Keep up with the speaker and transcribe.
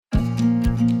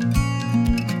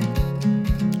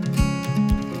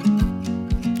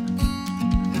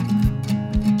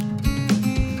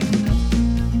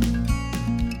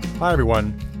Hi,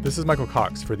 everyone. This is Michael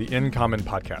Cox for the In Common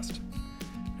podcast.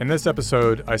 In this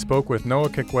episode, I spoke with Noah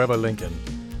Kekweva Lincoln,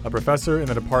 a professor in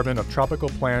the Department of Tropical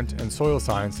Plant and Soil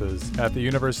Sciences at the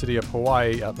University of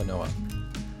Hawaii at Manoa.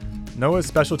 Noah's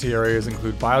specialty areas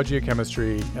include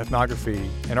biogeochemistry, ethnography,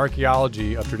 and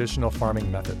archaeology of traditional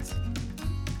farming methods.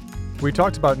 We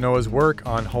talked about Noah's work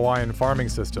on Hawaiian farming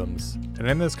systems, and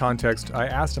in this context, I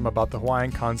asked him about the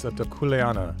Hawaiian concept of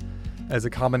kuleana as a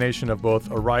combination of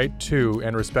both a right to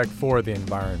and respect for the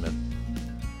environment.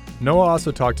 Noah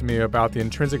also talked to me about the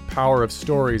intrinsic power of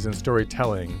stories and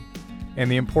storytelling,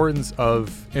 and the importance of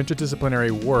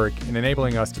interdisciplinary work in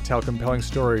enabling us to tell compelling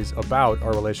stories about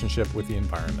our relationship with the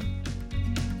environment.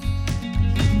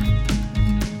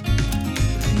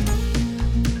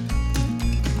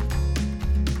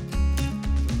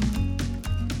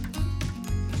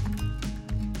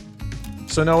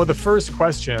 So Noah, the first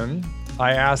question,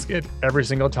 I ask it every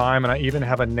single time, and I even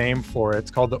have a name for it.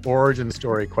 It's called the origin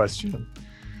story question.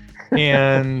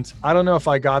 And I don't know if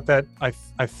I got that. I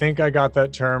think I got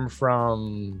that term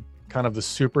from kind of the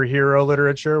superhero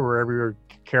literature, where every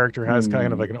character has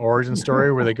kind of like an origin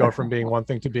story where they go from being one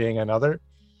thing to being another.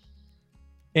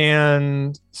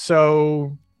 And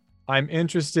so I'm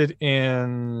interested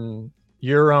in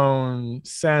your own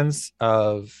sense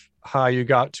of how you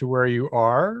got to where you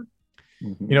are.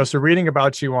 You know, so reading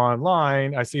about you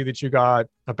online, I see that you got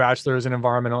a bachelor's in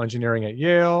environmental engineering at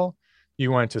Yale.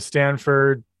 You went to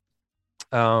Stanford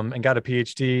and got a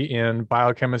PhD in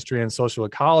biochemistry and social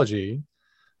ecology,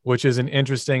 which is an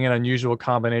interesting and unusual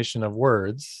combination of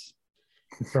words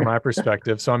from my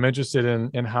perspective. So I'm interested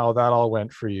in how that all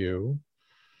went for you.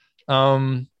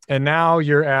 And now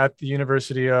you're at the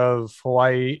University of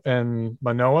Hawaii in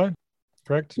Manoa,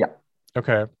 correct? Yeah.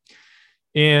 Okay.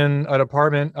 In a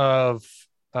department of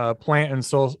plant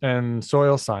and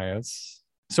soil science.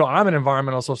 So I'm an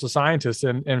environmental social scientist.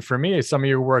 And for me, some of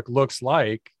your work looks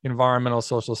like environmental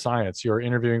social science. You're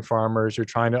interviewing farmers. You're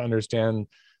trying to understand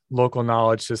local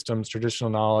knowledge systems, traditional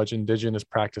knowledge, indigenous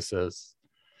practices.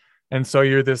 And so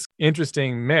you're this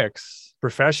interesting mix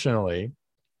professionally.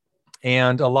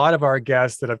 And a lot of our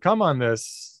guests that have come on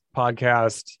this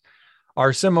podcast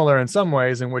are similar in some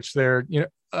ways, in which they're,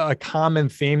 a common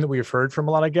theme that we've heard from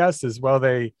a lot of guests is, well,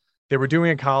 they were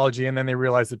doing ecology and then they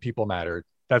realized that people mattered.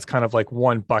 That's kind of like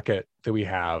one bucket that we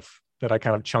have that I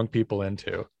kind of chunk people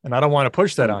into. And I don't want to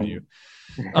push that on you.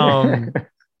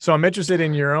 So I'm interested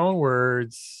in your own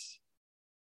words,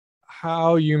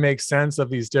 how you make sense of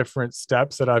these different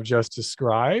steps that I've just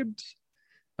described.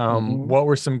 What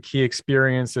were some key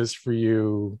experiences for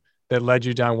you that led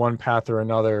you down one path or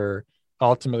another,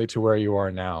 ultimately to where you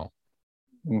are now?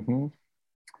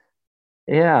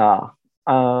 Yeah.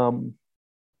 Well,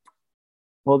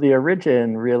 the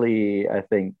origin really, I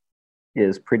think,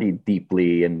 is pretty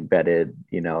deeply embedded,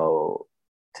 to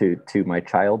my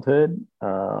childhood,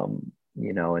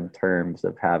 in terms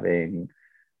of having,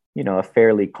 a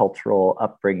fairly cultural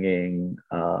upbringing,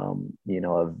 a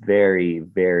very,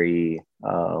 very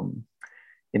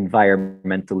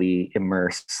environmentally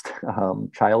immersed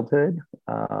childhood.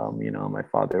 My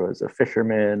father was a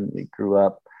fisherman. We grew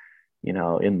up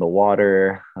in the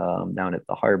water, down at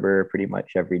the harbor pretty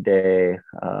much every day.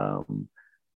 From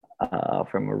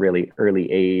a really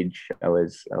early age, I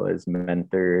was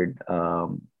mentored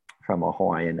from a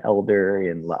Hawaiian elder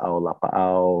in La'au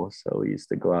Lapa'au. So we used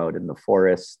to go out in the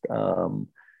forest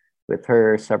with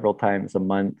her several times a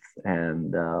month.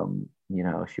 And,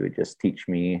 she would just teach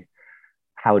me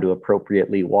how to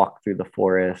appropriately walk through the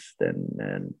forest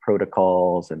and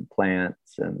protocols and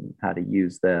plants and how to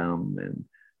use them. And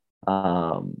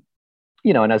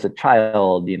and as a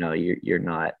child, you're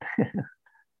not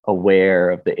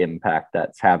aware of the impact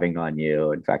that's having on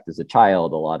you. In fact, as a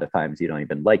child, a lot of times you don't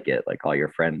even like it. Like all your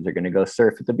friends are going to go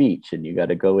surf at the beach and you got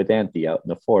to go with Auntie out in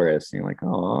the forest. And you're like,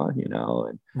 oh,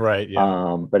 Right.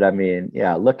 Yeah. But I mean,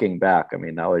 yeah, looking back,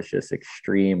 that was just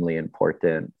extremely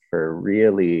important for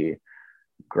really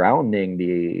grounding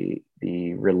the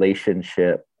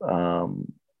relationship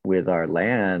with our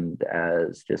land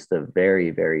as just a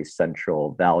very, very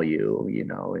central value,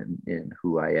 in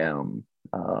who I am,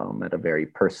 at a very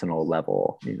personal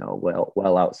level,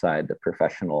 well outside the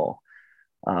professional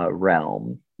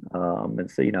realm. And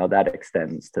so, that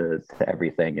extends to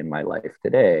everything in my life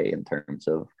today in terms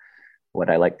of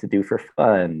what I like to do for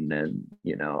fun and,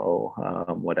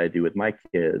 what I do with my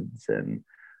kids. And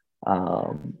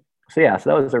so that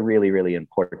was a really, really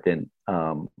important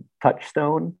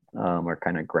touchstone or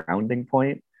kind of grounding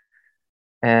point.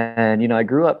 And, I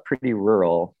grew up pretty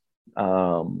rural.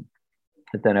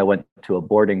 But then I went to a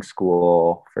boarding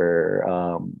school for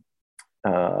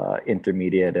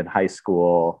intermediate and high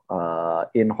school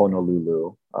in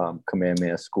Honolulu,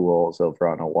 Kamehameha schools over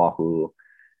on Oahu.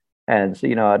 And so,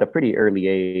 at a pretty early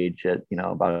age, at,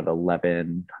 about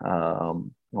 11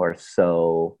 or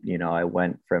so, I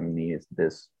went from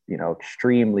this,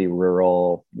 extremely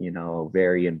rural,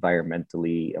 very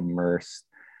environmentally immersed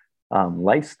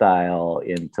lifestyle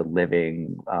into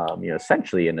living,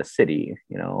 essentially in a city.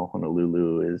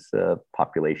 Honolulu is a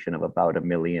population of about 1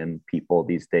 million people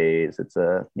these days. It's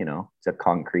a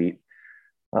concrete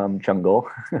jungle.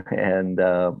 And,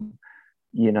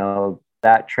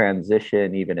 that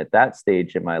transition, even at that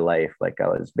stage in my life, like I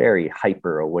was very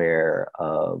hyper aware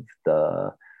of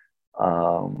the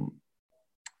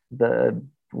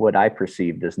what I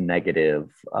perceived as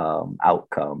negative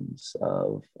outcomes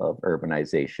of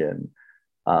urbanization.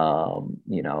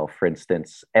 For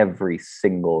instance, every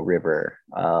single river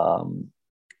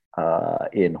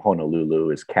in Honolulu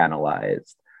is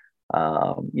canalized.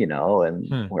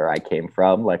 And where I came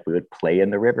from, like we would play in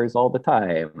the rivers all the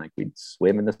time. Like we'd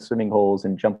swim in the swimming holes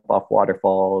and jump off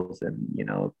waterfalls and,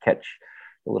 catch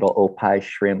the little opai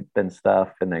shrimp and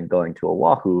stuff. And then going to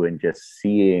Oahu and just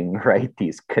seeing, right,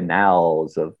 these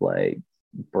canals of like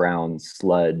brown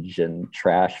sludge and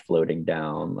trash floating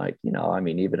down. Like,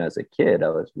 even as a kid, I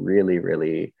was really,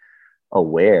 really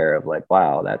aware of like,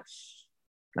 wow, that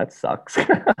sucks.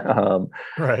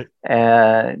 Right.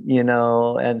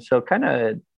 And so kind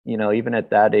of, even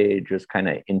at that age was kind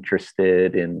of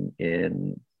interested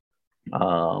in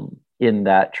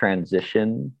that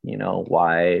transition,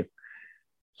 why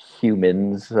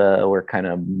humans were kind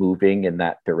of moving in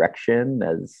that direction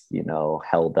as,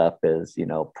 held up as,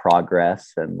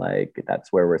 progress. And like,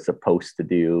 that's where we're supposed to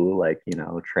do, like,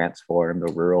 transform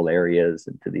the rural areas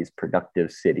into these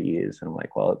productive cities. And I'm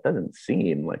like, well, it doesn't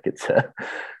seem like it's a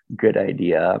good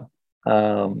idea.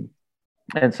 And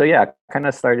so, yeah, kind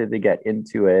of started to get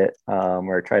into it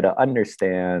or try to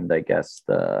understand, I guess,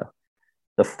 the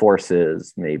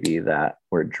forces maybe that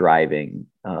were driving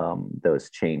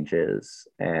those changes.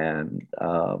 And,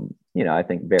 I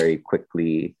think very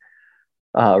quickly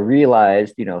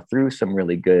realized, through some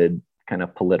really good kind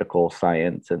of political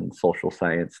science and social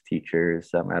science teachers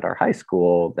at our high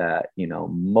school that,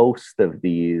 most of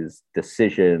these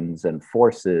decisions and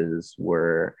forces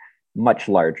were much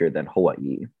larger than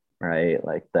Hawaii, right?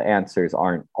 Like the answers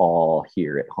aren't all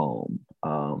here at home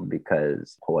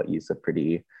because Hawaii is a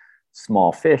pretty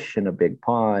small fish in a big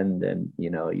pond. And,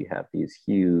 you have these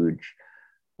huge,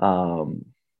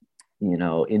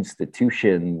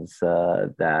 institutions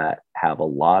that have a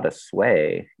lot of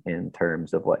sway in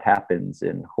terms of what happens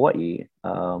in Hawaii.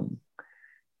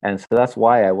 And so that's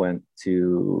why I went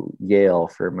to Yale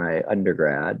for my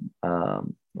undergrad.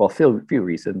 Well, a few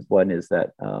reasons. One is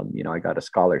that, I got a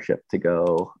scholarship to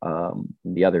go.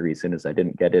 The other reason is I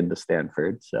didn't get into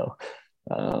Stanford. So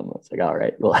it's like, all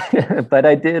right, well, but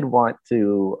I did want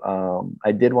to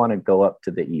go up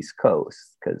to the East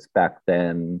Coast because back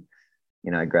then,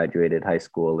 I graduated high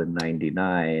school in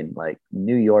 99, like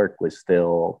New York was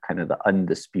still kind of the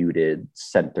undisputed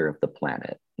center of the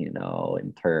planet,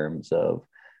 in terms of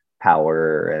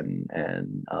power and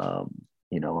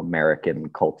American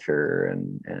culture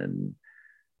and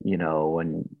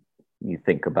when you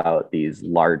think about these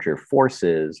larger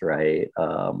forces, right,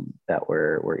 that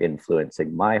were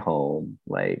influencing my home,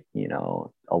 like,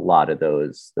 a lot of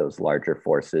those larger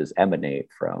forces emanate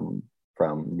from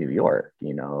New York,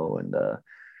 and the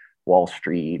Wall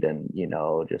Street and,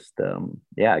 just,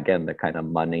 again, the kind of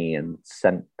money and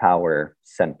power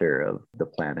center of the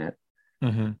planet.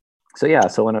 Mm-hmm. So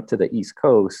I went up to the East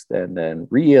Coast and then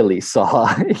really saw,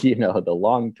 the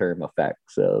long-term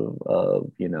effects of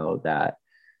that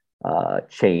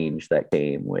change that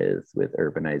came with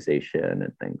urbanization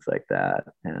and things like that.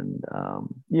 And,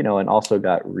 and also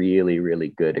got really, really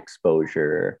good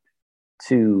exposure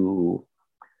to,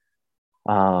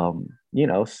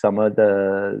 some of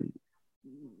the,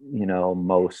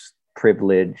 most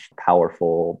privileged,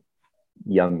 powerful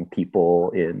young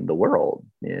people in the world,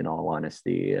 in all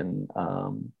honesty. And,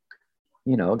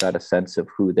 got a sense of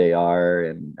who they are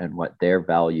and what their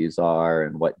values are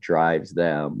and what drives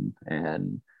them.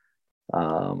 And,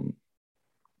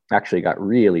 actually got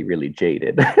really, really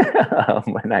jaded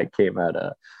when I came out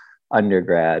of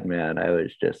undergrad. Man, I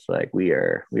was just like, we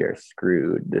are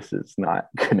screwed. This is not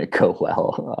gonna go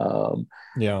well.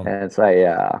 And so I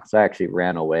actually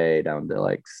ran away down to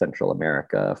like Central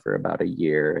America for about a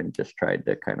year and just tried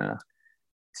to kind of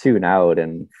tune out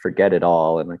and forget it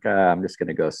all and like, I'm just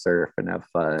gonna go surf and have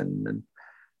fun.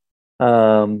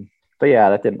 And but yeah,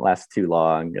 that didn't last too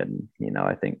long. And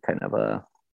I think kind of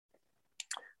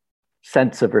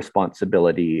sense of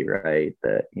responsibility, right?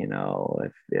 That, you know,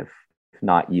 if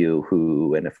not you,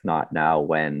 who, and if not now,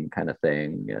 when, kind of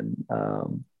thing.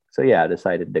 And so yeah, I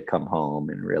decided to come home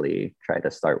and really try to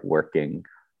start working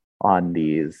on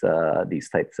these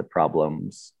types of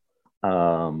problems.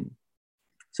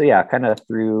 So yeah, kind of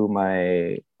through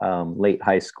my late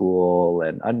high school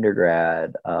and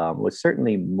undergrad, was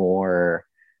certainly more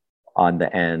on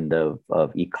the end of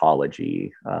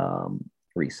ecology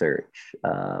research.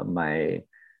 My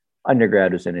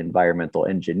undergrad was in environmental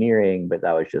engineering, but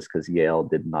that was just because Yale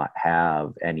did not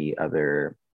have any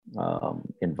other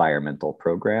environmental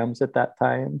programs at that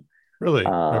time. Really?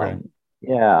 Okay.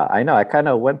 Yeah, I know. I kind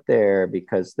of went there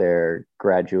because their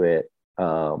graduate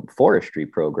forestry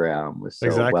program was so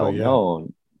well Exactly. Yeah.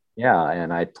 known. Yeah,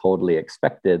 and I totally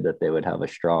expected that they would have a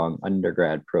strong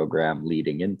undergrad program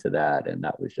leading into that, and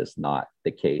that was just not the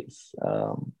case.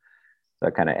 So I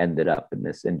kind of ended up in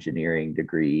this engineering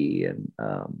degree, and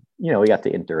you know, we got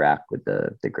to interact with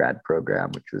the grad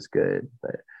program, which was good.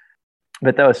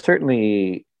 But that was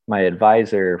certainly my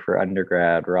advisor for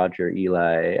undergrad, Roger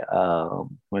Ely,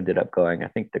 who ended up going, I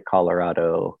think, to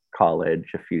Colorado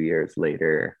College a few years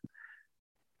later.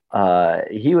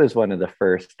 He was one of the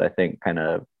first, I think, kind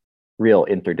of real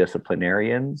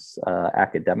interdisciplinarians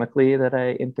academically that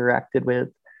I interacted with.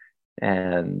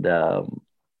 And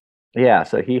yeah,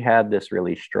 so he had this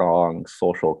really strong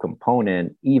social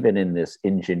component, even in this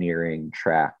engineering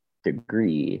track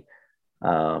degree.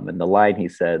 And the line he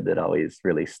said that always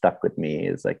really stuck with me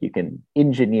is like, you can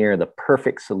engineer the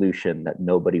perfect solution that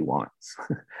nobody wants.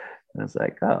 And I was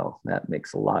like, oh, that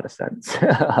makes a lot of sense.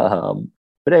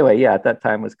 But anyway, yeah, at that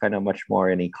time was kind of much more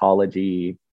in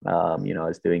ecology. You know, I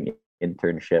was doing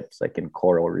internships like in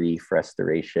coral reef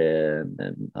restoration,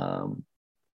 and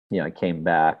you know, I came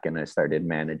back and I started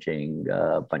managing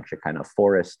a bunch of kind of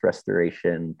forest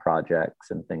restoration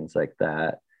projects and things like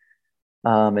that.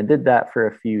 And did that for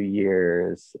a few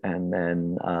years, and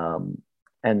then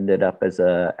ended up as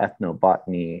a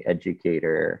ethnobotany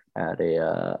educator at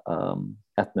a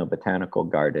ethnobotanical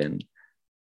garden.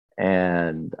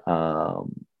 And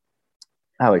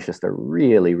I was just a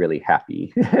really, really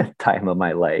happy time of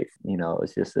my life. You know, it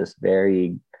was just this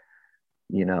very,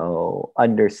 you know,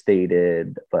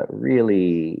 understated, but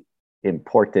really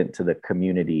important to the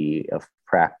community of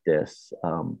practice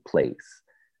place.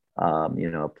 You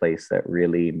know, a place that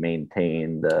really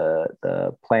maintained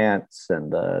the plants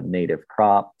and the native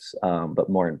crops, but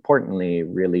more importantly,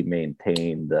 really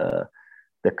maintained the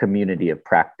community of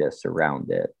practice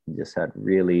around it. And just had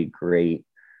really great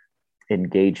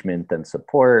engagement and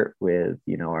support with,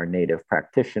 you know, our native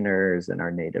practitioners and our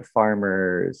native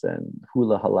farmers and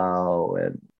hula halal.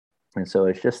 And so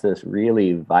it's just this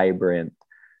really vibrant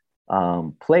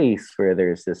place where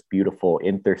there's this beautiful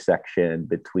intersection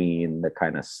between the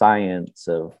kind of science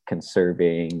of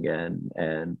conserving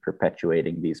and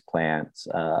perpetuating these plants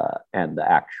and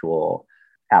the actual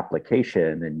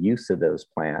application and use of those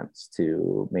plants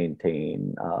to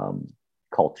maintain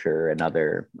culture and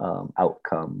other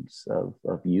outcomes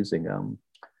of using them.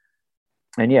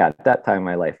 And yeah, at that time in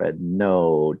my life, I had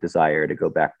no desire to go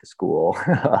back to school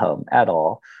at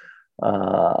all.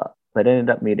 But I ended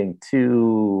up meeting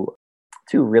two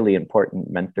really important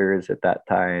mentors at that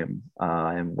time.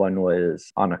 And one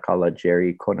was Anakala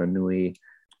Jerry Kononui,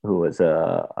 who was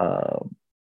a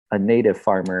native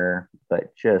farmer,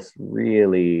 but just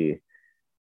really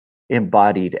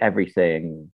embodied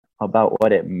everything about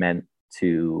what it meant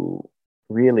to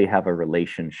really have a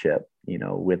relationship, you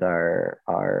know, with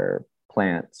our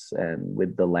plants and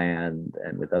with the land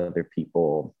and with other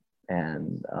people.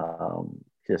 And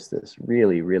just this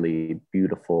really, really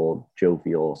beautiful,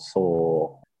 jovial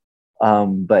soul.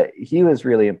 But he was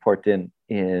really important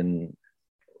in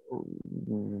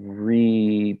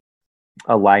realigning,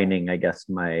 I guess,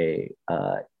 my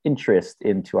interest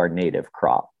into our native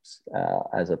crops,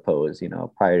 as opposed, you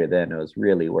know, prior to then, I was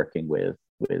really working with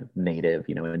native,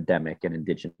 you know, endemic and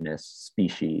indigenous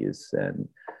species. And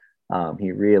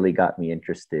he really got me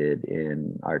interested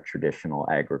in our traditional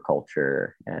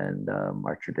agriculture and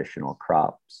our traditional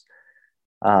crops.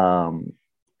 And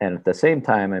at the same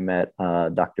time, I met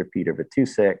Dr. Peter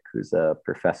Vitousek, who's a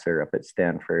professor up at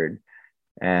Stanford.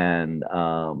 And,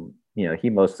 you know, he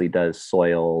mostly does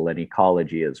soil and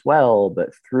ecology as well.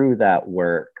 But through that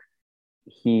work,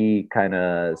 he kind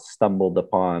of stumbled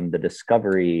upon the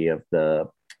discovery of the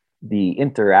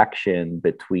interaction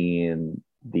between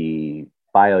the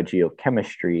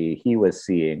biogeochemistry he was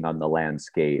seeing on the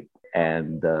landscape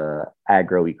and the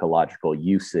agroecological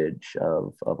usage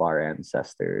of our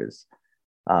ancestors.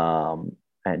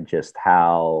 and just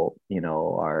how,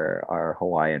 our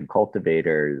Hawaiian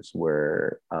cultivators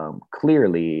were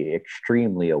clearly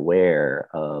extremely aware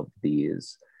of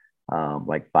these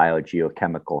like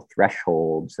biogeochemical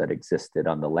thresholds that existed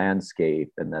on the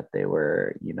landscape, and that they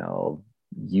were,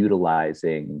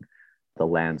 utilizing the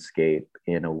landscape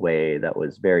in a way that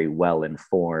was very well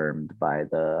informed by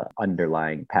the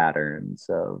underlying patterns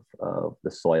of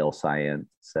the soil science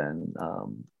and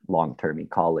long-term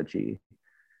ecology.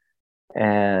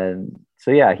 And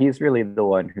so, yeah, he's really the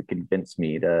one who convinced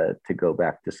me to go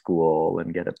back to school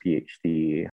and get a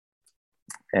PhD.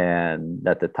 And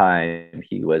at the time,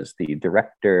 he was the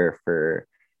director for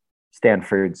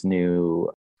Stanford's new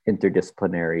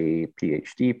interdisciplinary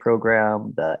PhD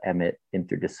program, the Emmett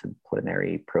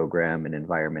Interdisciplinary Program in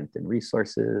Environment and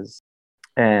Resources.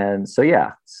 And so,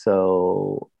 yeah,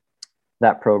 so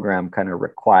that program kind of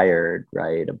required,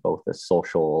 right, both a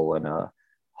social and a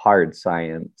hard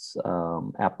science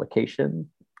application.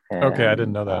 And, okay, I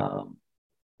didn't know that.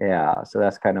 Yeah, so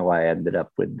that's kind of why I ended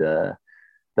up with the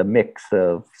mix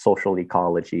of social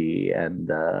ecology and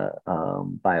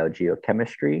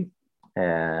biogeochemistry.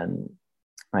 And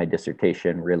my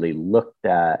dissertation really looked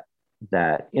at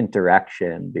that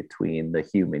interaction between the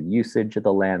human usage of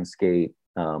the landscape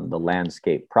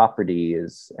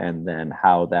properties, and then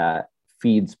how that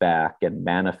feeds back and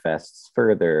manifests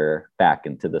further back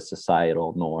into the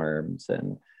societal norms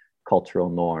and cultural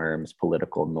norms,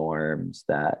 political norms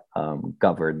that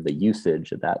govern the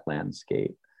usage of that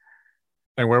landscape.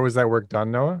 And where was that work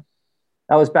done, Noah?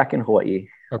 I was back in Hawaii.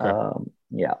 Okay.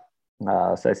 Yeah.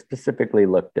 So I specifically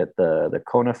looked at the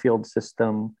Kona field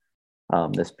system.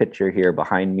 This picture here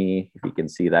behind me, if you can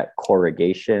see that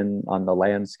corrugation on the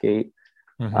landscape,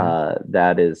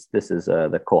 this is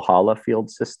the Kohala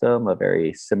field system, a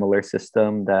very similar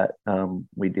system that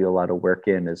we do a lot of work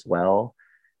in as well.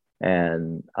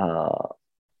 And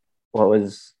what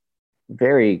was a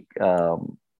very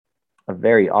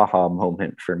aha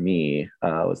moment for me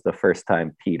was the first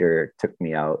time Peter took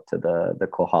me out to the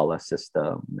Kohala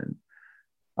system. And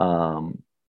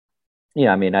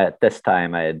yeah, I mean, at this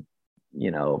time I had,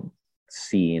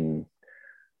 seen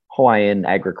Hawaiian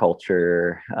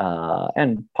agriculture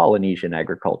and Polynesian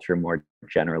agriculture more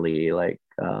generally, like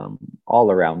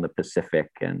all around the Pacific,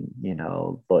 and,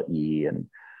 Lo'i and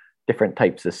different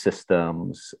types of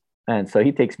systems. And so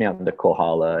he takes me out into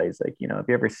Kohala. He's like, have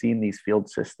you ever seen these field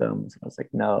systems? And I was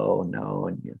like, no.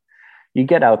 And you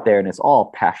get out there and it's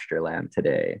all pasture land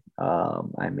today.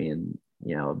 I mean,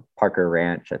 Parker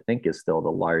Ranch, I think, is still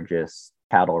the largest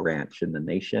cattle ranch in the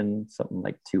nation, something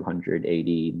like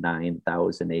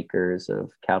 289,000 acres of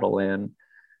cattle land.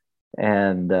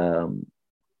 And,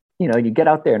 you get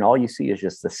out there and all you see is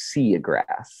just a sea of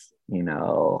grass,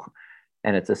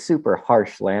 and it's a super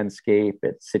harsh landscape.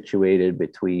 It's situated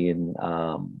between,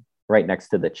 right next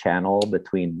to the channel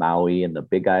between Maui and the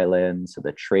Big Island. So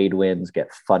the trade winds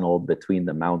get funneled between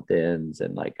the mountains,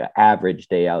 and like an average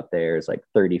day out there is like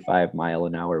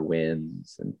 35-mile-an-hour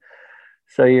winds. And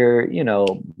so you're,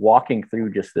 walking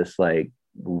through just this like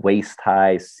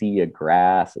waist-high sea of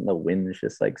grass, and the wind's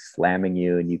just like slamming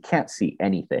you, and you can't see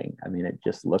anything. I mean, it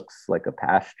just looks like a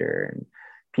pasture. And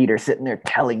Peter sitting there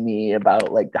telling me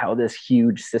about like how this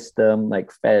huge system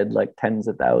like fed like tens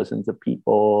of thousands of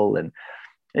people and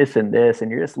this and this.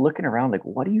 And you're just looking around like,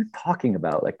 what are you talking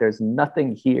about? Like, there's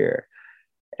nothing here.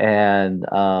 And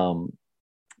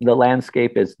the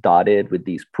landscape is dotted with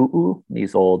these pu'u,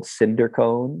 these old cinder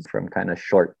cones from kind of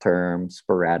short-term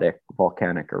sporadic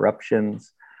volcanic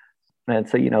eruptions. And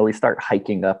so, we start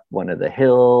hiking up one of the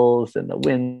hills, and the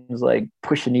wind's like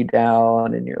pushing you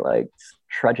down, and you're like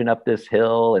trudging up this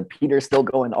hill, and Peter's still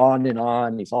going on and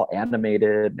on. He's all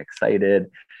animated and excited.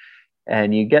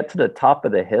 And you get to the top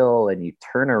of the hill and you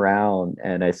turn around,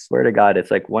 and I swear to God,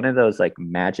 it's like one of those like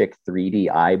magic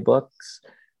 3D eye books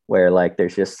where like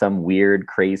there's just some weird,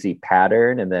 crazy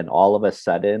pattern, and then all of a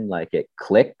sudden like it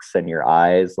clicks and your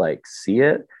eyes like see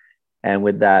it. And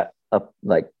with that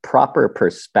like proper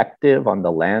perspective on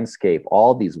the landscape,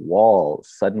 all these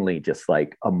walls suddenly just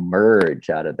like emerge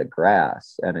out of the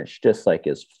grass, and it's just like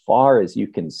as far as you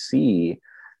can see,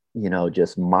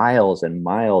 just miles and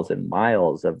miles and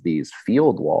miles of these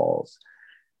field walls.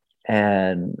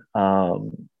 And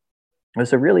it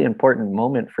was a really important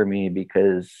moment for me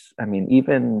because, I mean,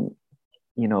 even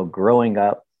growing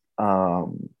up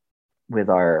with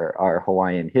our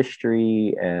Hawaiian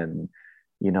history, and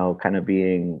kind of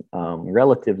being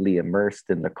relatively immersed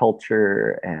in the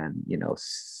culture, and,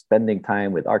 spending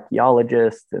time with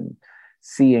archaeologists and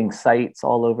seeing sites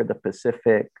all over the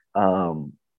Pacific,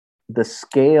 the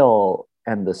scale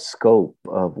and the scope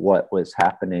of what was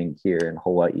happening here in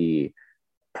Hawaii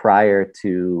prior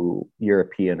to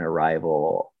European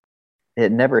arrival,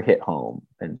 it never hit home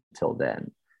until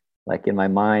then. Like in my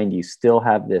mind, you still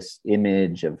have this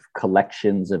image of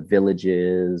collections of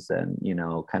villages and, you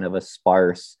know, kind of a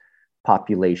sparse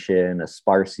population, a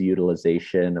sparse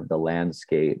utilization of the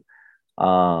landscape.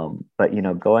 But, you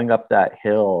know, going up that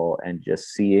hill and just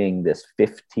seeing this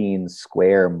 15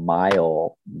 square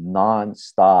mile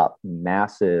nonstop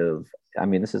massive, I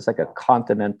mean, this is like a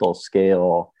continental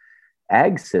scale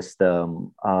ag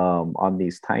system on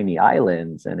these tiny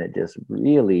islands. And it just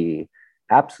really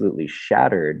absolutely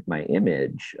shattered my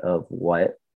image of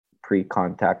what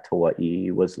pre-contact Hawaii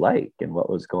was like and what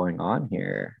was going on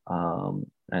here,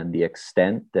 and the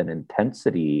extent and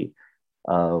intensity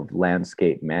of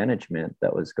landscape management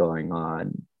that was going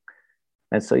on.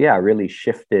 And so, yeah, really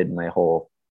shifted my whole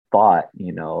thought,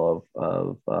 you know,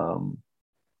 of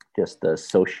just the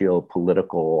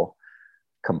socio-political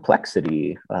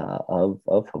complexity of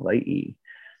Hawaii.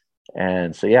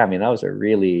 And so, yeah, I mean, that was a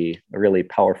really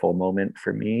powerful moment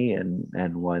for me,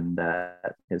 and one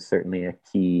that is certainly a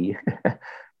key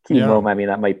moment. I mean,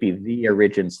 that might be the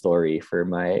origin story for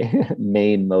my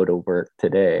main moto work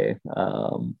today.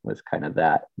 Was kind of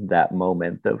that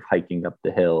moment of hiking up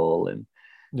the hill and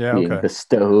being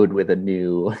bestowed with a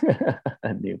new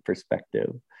a new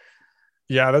perspective.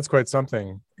 Yeah, that's quite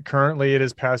something. Currently, it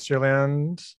is pasture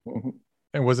land. Mm-hmm.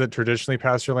 And was it traditionally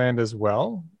pasture land as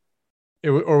well?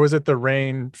 Or was it the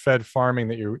rain-fed farming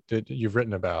that you've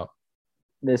written about?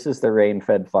 This is the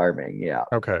rain-fed farming, yeah.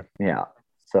 Okay. Yeah.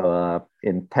 So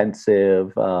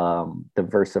intensive,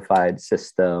 diversified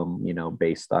system, you know,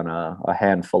 based on a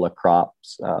handful of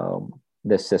crops.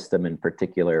 This system in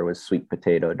particular was sweet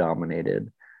potato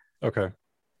dominated. Okay.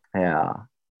 Yeah.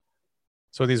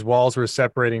 So these walls were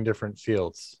separating different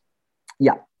fields.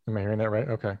 Yeah. Am I hearing that right?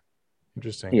 Okay.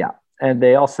 Interesting. Yeah. And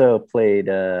they also played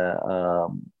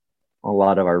a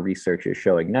lot of our research is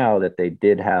showing now that they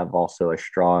did have also a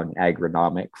strong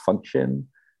agronomic function.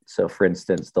 So, for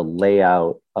instance, the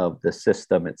layout of the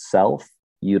system itself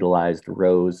utilized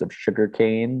rows of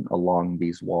sugarcane along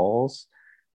these walls.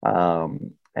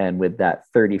 And with that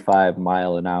 35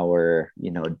 mile an hour,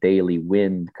 you know, daily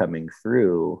wind coming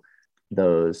through,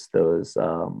 those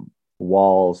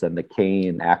walls and the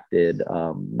cane acted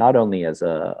not only as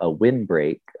a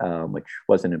windbreak, which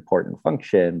was an important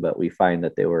function, but we find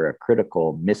that they were a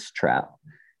critical mist trap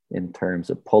in terms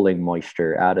of pulling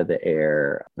moisture out of the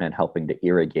air and helping to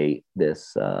irrigate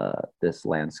this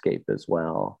landscape as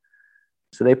well.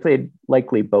 So they played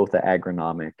likely both the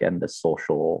agronomic and the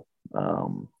social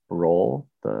role,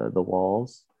 the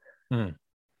walls. Mm.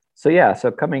 So yeah, so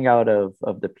coming out of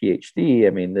the PhD, I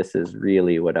mean, this is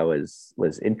really what I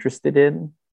was interested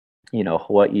in. You know,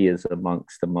 Hawaii is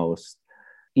amongst the most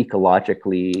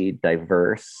ecologically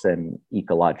diverse and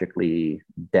ecologically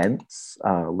dense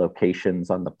locations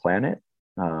on the planet.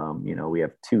 You know, we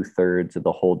have 2/3 of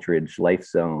the Holdridge life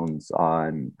zones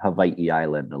on Hawaii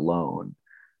Island alone.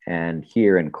 And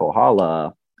here in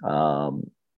Kohala,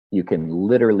 you can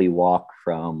literally walk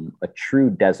from a true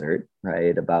desert,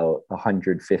 right, about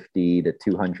 150 to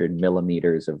 200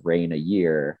 millimeters of rain a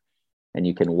year, and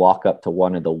you can walk up to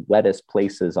one of the wettest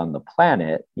places on the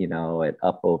planet, you know, at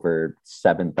up over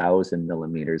 7,000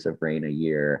 millimeters of rain a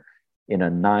year in a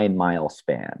 9-mile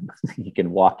span. You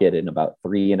can walk it in about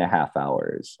 3.5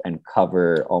 hours and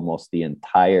cover almost the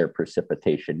entire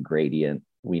precipitation gradient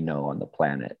we know on the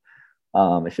planet.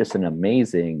 It's just an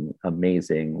amazing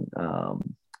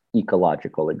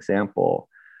ecological example.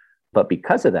 But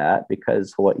because of that,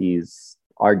 because Hawaii's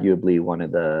arguably one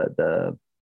of the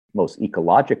most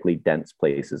ecologically dense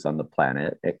places on the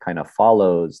planet, it kind of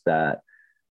follows that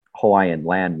Hawaiian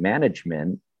land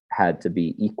management had to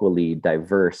be equally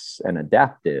diverse and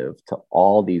adaptive to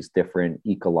all these different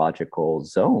ecological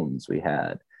zones we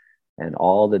had, and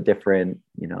all the different,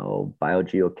 you know,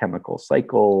 biogeochemical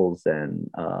cycles and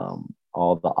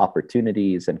all the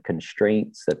opportunities and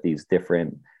constraints that these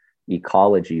different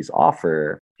ecologies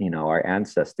offer. You know, our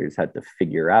ancestors had to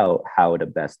figure out how to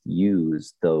best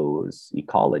use those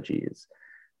ecologies.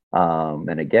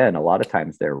 And again, a lot of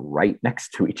times they're right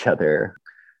next to each other.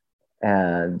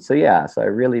 And so, yeah, so I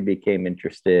really became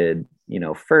interested, you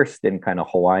know, first in kind of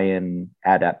Hawaiian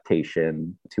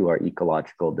adaptation to our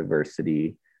ecological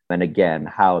diversity. And again,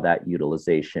 how that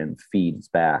utilization feeds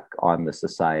back on the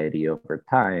society over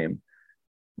time.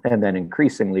 And then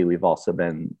increasingly, we've also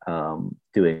been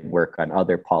doing work on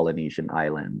other Polynesian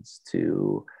islands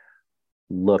to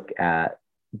look at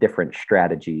different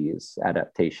strategies,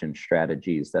 adaptation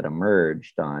strategies that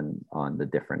emerged on the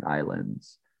different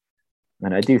islands.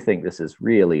 And I do think this is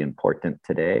really important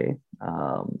today.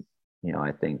 You know,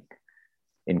 I think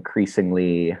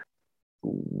increasingly,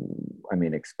 I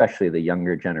mean, especially the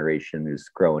younger generation who's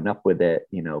growing up with it,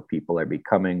 you know, people are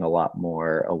becoming a lot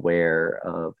more aware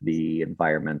of the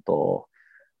environmental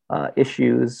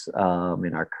issues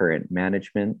in our current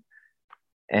management.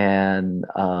 And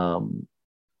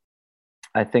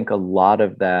I think a lot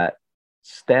of that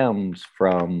stems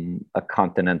from a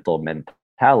continental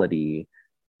mentality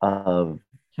of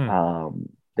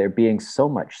there being so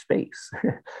much space,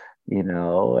 you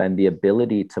know, and the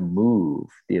ability to move,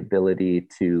 the ability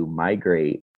to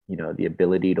migrate, you know, the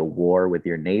ability to war with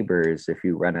your neighbors if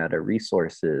you run out of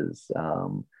resources.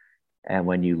 And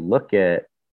when you look at,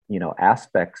 you know,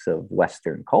 aspects of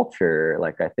Western culture,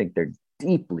 like I think they're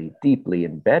deeply, deeply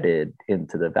embedded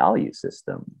into the value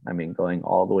system. I mean, going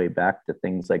all the way back to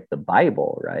things like the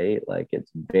Bible, right? Like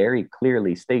it's very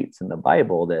clearly states in the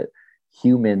Bible that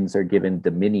humans are given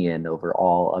dominion over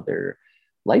all other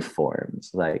life forms.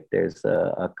 Like there's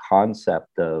a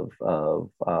concept of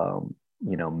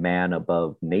you know, man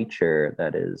above nature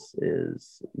that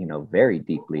is you know, very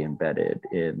deeply embedded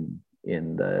in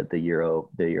the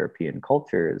European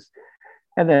cultures.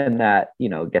 And then that, you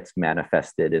know, gets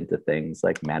manifested into things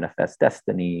like manifest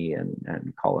destiny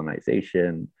and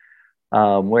colonization.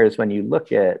 Whereas when you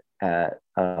look at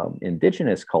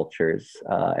indigenous cultures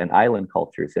and island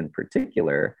cultures in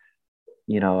particular,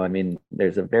 you know, I mean,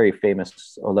 there's a very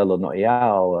famous Olelo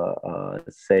No'eau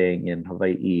saying in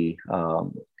Hawaii, He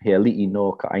ali'i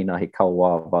no ka aina he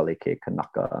kaua wale ke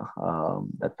kanaka,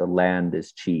 that the land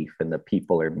is chief and the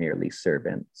people are merely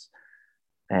servants.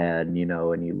 And, you know,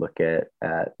 when you look at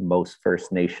most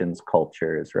First Nations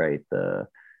cultures, right, the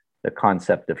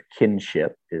concept of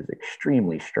kinship is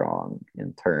extremely strong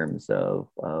in terms of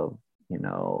you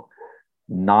know,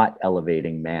 not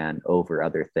elevating man over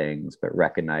other things, but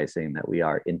recognizing that we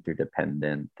are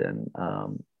interdependent and,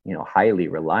 you know, highly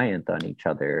reliant on each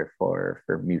other for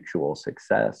mutual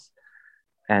success.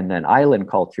 And then island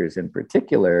cultures in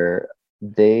particular,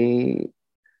 they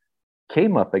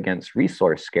came up against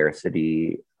resource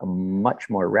scarcity much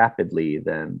more rapidly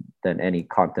than any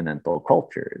continental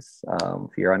cultures.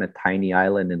 If you're on a tiny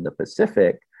island in the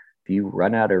Pacific, if you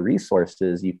run out of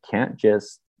resources, you can't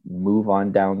just move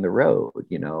on down the road.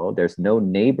 You know, there's no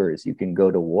neighbors you can go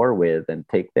to war with and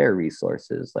take their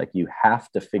resources. Like you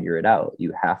have to figure it out.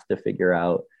 You have to figure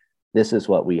out, this is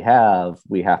what we have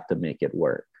to make it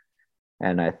work.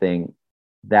 And I think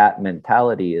that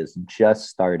mentality is just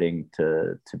starting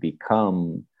to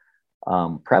become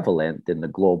prevalent in the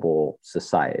global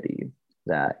society,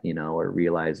 that, you know, are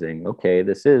realizing, okay,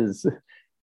 this is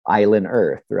island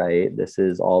Earth, right? This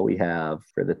is all we have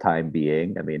for the time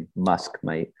being. I mean, Musk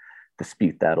might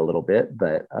dispute that a little bit,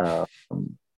 but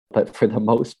for the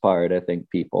most part, I think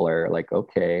people are like,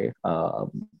 okay,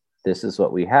 this is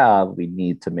what we have. We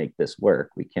need to make this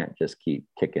work. We can't just keep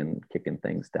kicking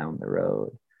things down the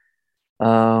road.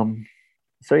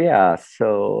 So yeah,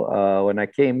 so when I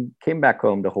came back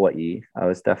home to Hawaii, I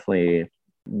was definitely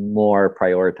more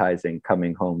prioritizing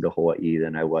coming home to Hawaii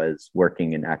than I was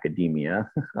working in academia.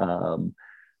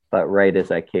 But right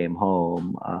as I came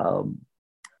home,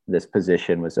 this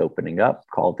position was opening up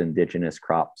called Indigenous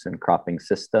Crops and Cropping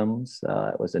Systems.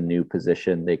 It was a new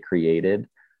position they created.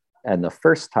 And the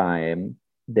first time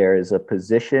there is a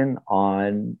position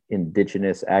on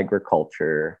Indigenous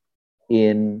agriculture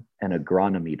in an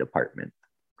agronomy department.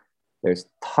 There's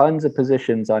tons of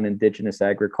positions on Indigenous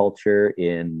agriculture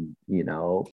in, you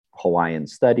know, Hawaiian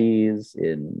studies,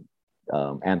 in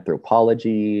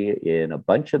anthropology, in a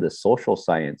bunch of the social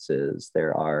sciences.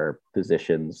 There are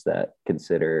positions that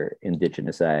consider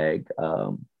Indigenous ag.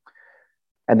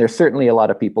 And there's certainly a lot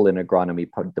of people in agronomy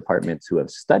departments who have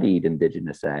studied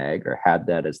Indigenous ag or had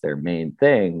that as their main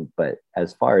thing. But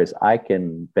as far as I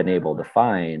can been able to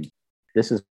find, this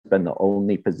has been the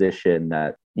only position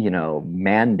that, you know,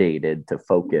 mandated to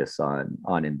focus on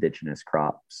Indigenous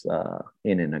crops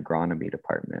in an agronomy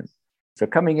department. So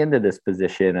coming into this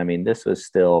position, I mean, this was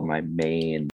still my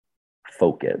main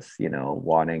focus, you know,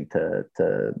 wanting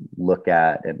to look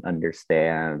at and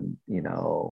understand, you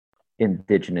know,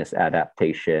 Indigenous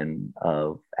adaptation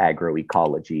of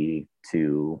agroecology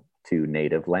to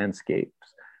native landscapes.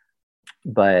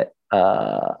 But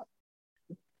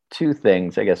two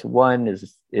things, I guess. One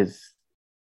is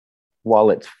while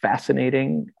it's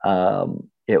fascinating,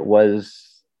 it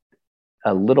was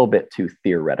a little bit too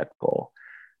theoretical.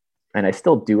 And I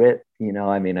still do it, you know,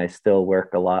 I mean, I still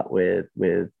work a lot with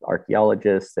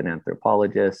archaeologists and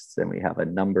anthropologists, and we have a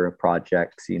number of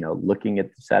projects, you know, looking at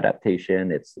this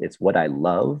adaptation. It's what I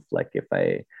love. Like if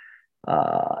I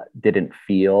didn't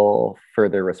feel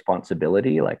further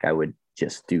responsibility, like I would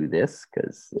just do this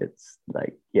because it's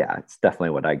like, yeah, it's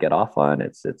definitely what I get off on.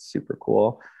 It's super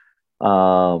cool.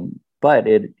 But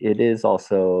it is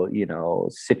also, you know,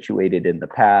 situated in the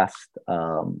past.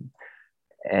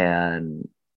 And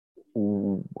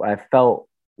I felt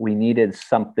we needed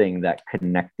something that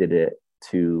connected it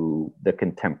to the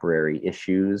contemporary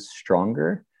issues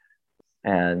stronger.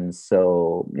 And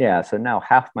so, yeah, so now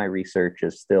half my research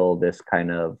is still this kind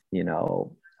of, you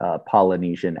know,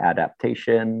 Polynesian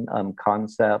adaptation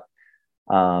concept.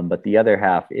 But the other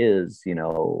half is, you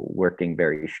know, working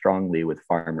very strongly with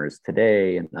farmers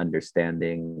today and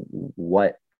understanding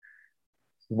what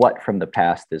from the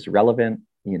past is relevant.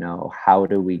 You know, how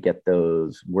do we get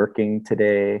those working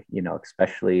today, you know,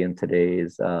 especially in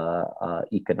today's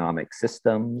economic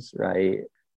systems, right?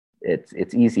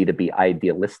 It's easy to be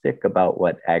idealistic about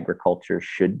what agriculture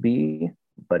should be,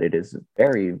 but it is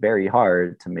very, very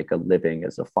hard to make a living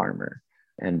as a farmer.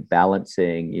 And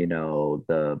balancing, you know,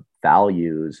 the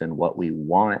values and what we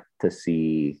want to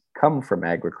see come from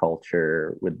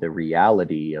agriculture with the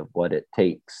reality of what it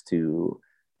takes to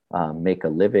make a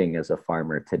living as a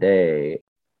farmer today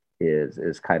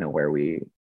is kind of where we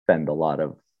spend a lot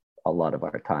of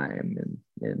our time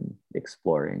in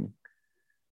exploring.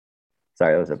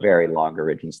 Sorry, that was a very long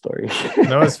origin story.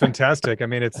 No, it's fantastic. I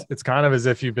mean, it's kind of as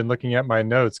if you've been looking at my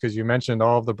notes, because you mentioned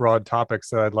all of the broad topics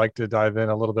that I'd like to dive in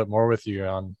a little bit more with you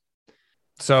on.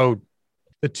 So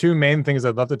the two main things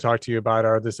I'd love to talk to you about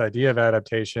are this idea of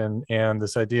adaptation and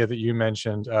this idea that you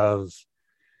mentioned of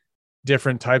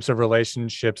different types of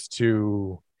relationships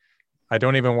to, I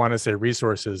don't even want to say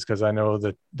resources, because I know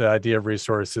that the idea of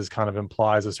resources kind of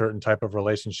implies a certain type of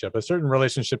relationship, a certain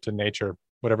relationship to nature,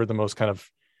 whatever the most kind of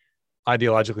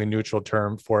ideologically neutral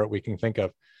term for it we can think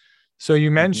of. So you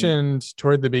mentioned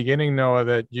toward the beginning, Noah,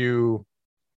 that you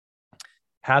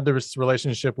had this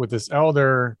relationship with this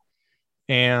elder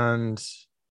and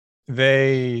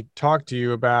they talked to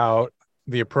you about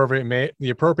the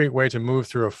appropriate way to move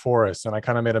through a forest. And I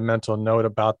kind of made a mental note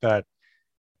about that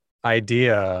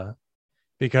idea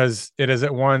because it is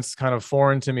at once kind of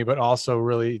foreign to me, but also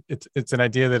really it's an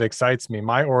idea that excites me.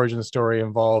 My origin story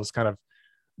involves kind of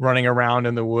running around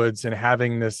in the woods and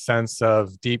having this sense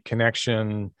of deep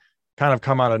connection kind of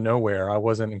come out of nowhere. I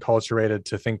wasn't enculturated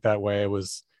to think that way. It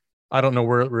was, I don't know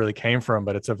where it really came from,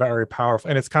 but it's a very powerful,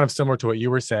 and it's kind of similar to what you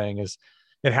were saying, is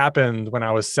it happened when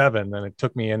I was 7 and it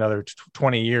took me another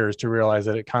 20 years to realize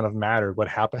that it kind of mattered what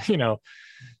happened, you know,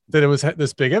 that it was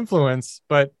this big influence.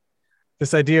 But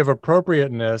this idea of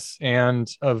appropriateness and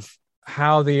of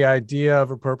how the idea of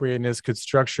appropriateness could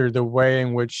structure the way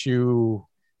in which you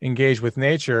engage with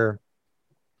nature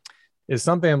is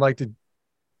something I'd like to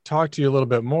talk to you a little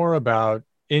bit more about.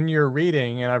 In your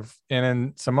reading, and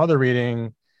in some other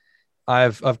reading,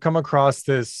 I've come across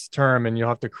this term, and you'll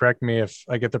have to correct me if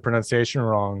I get the pronunciation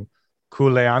wrong,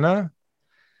 kuleana,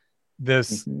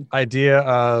 this idea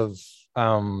of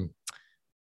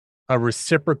a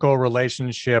reciprocal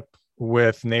relationship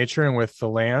with nature and with the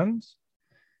land.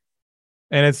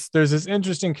 And there's this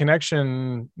interesting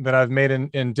connection that I've made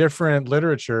in different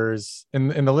literatures, in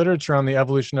the literature on the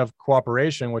evolution of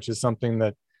cooperation, which is something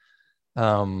that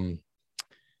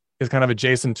is kind of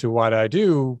adjacent to what I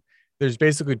do. There's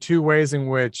basically two ways in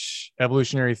which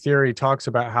evolutionary theory talks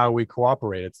about how we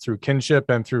cooperate. It's through kinship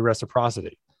and through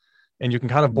reciprocity. And you can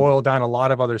kind of boil down a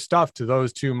lot of other stuff to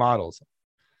those two models.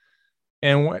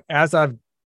 And as I've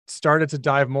started to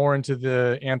dive more into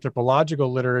the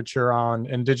anthropological literature on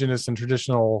indigenous and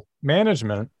traditional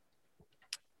management,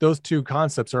 those two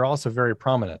concepts are also very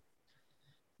prominent.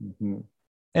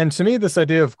 And to me, this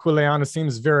idea of kuleana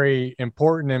seems very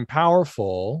important and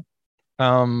powerful.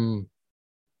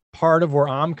 Part of where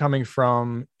I'm coming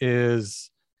from is,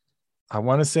 I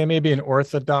want to say maybe an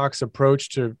orthodox approach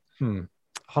to,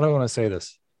 how do I want to say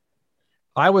this?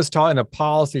 I was taught in a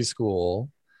policy school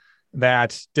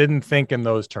that didn't think in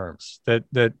those terms, that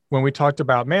when we talked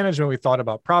about management, we thought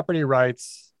about property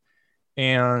rights.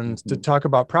 And to talk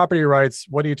about property rights,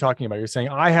 what are you talking about? You're saying,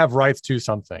 I have rights to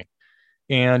something.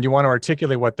 And you want to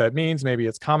articulate what that means. Maybe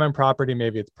it's common property,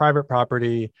 maybe it's private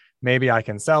property, maybe I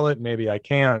can sell it, maybe I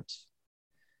can't.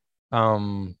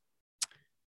 But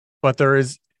there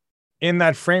is, in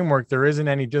that framework, there isn't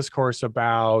any discourse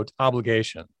about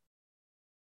obligation.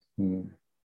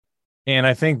 And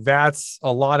I think that's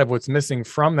a lot of what's missing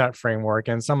from that framework.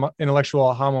 And some intellectual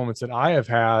aha moments that I have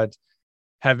had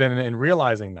have been in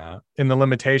realizing that, in the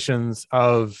limitations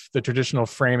of the traditional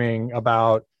framing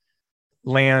about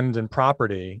land and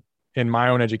property in my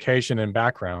own education and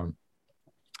background.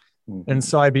 And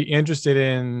so I'd be interested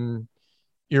in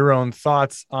your own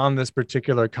thoughts on this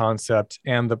particular concept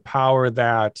and the power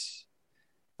that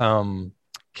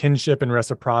kinship and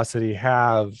reciprocity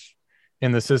have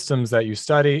in the systems that you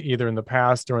study, either in the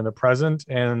past or in the present,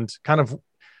 and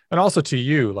and also to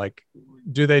you, like,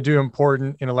 do they do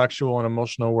important intellectual and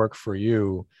emotional work for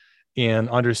you in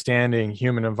understanding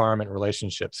human environment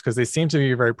relationships? Because they seem to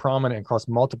be very prominent across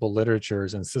multiple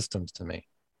literatures and systems to me.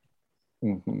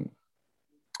 Mm-hmm.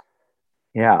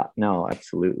 Yeah, no,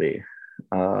 absolutely.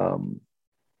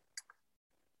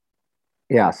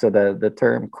 Yeah, so the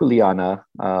term kuleana,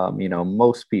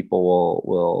 most people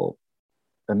will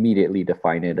immediately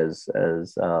define it as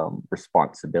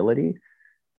responsibility.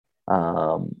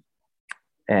 And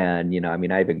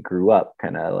I even grew up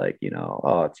kind of like,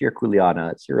 oh, it's your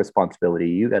kuleana, it's your responsibility,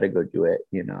 you got to go do it.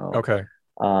 Okay.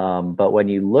 But when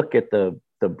you look at the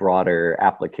broader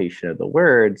application of the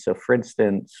word, so for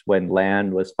instance, when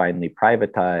land was finally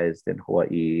privatized in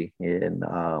Hawaii in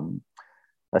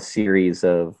a series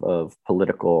of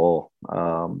political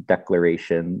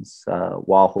declarations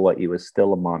while Hawaii was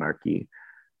still a monarchy,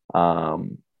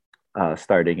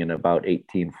 starting in about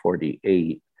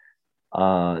 1848,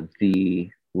 the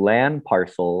land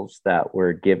parcels that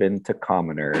were given to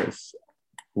commoners,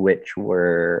 which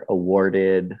were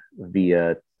awarded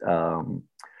via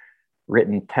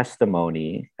written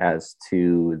testimony as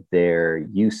to their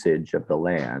usage of the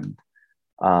land,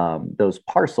 those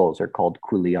parcels are called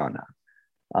kuleana.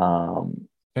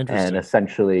 And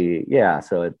essentially, yeah,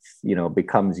 so it's,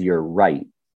 becomes your right.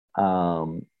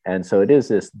 And so it is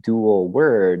this dual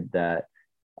word that,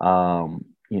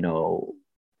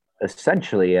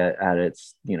 essentially at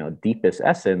its, deepest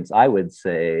essence, I would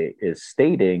say, is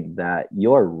stating that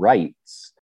your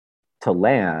rights to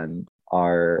land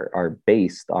are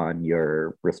based on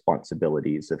your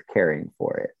responsibilities of caring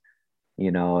for it.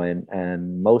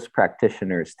 And most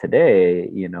practitioners today,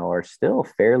 are still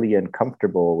fairly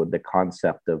uncomfortable with the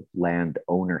concept of land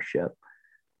ownership.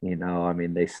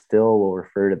 They still will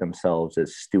refer to themselves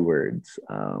as stewards,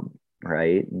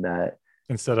 right? And that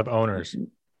instead of owners.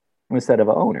 Instead of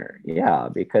owner, yeah,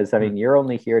 because you're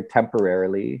only here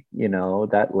temporarily.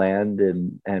 That land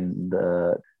and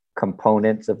the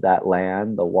components of that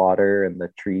land, the water and the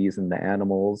trees and the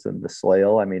animals and the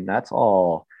soil, that's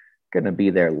all going to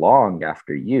be there long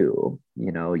after you.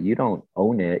 You don't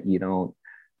own it, you don't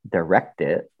direct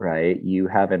it, right? You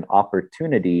have an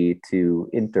opportunity to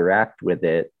interact with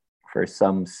it for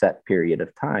some set period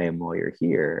of time while you're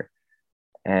here.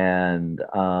 And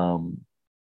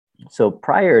so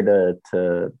prior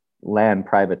to land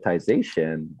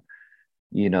privatization,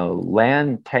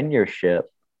 land tenureship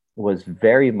was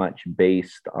very much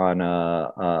based on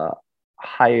a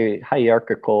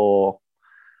hierarchical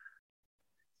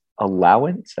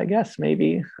allowance, I guess,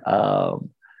 maybe.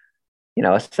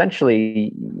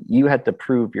 Essentially, you had to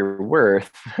prove your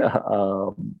worth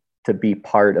to be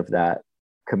part of that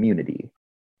community.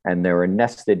 And there were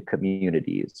nested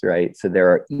communities, right? So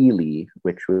there are ili,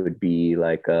 which would be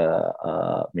like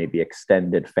a maybe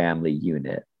extended family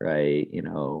unit, right?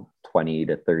 20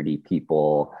 to 30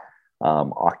 people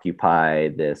occupy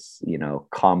this,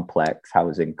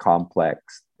 housing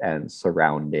complex and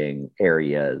surrounding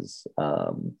areas.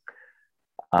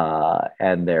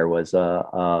 And there was a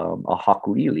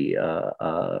hakuili,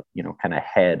 kind of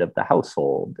head of the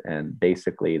household, and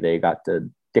basically they got to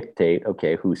dictate,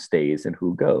 okay, who stays and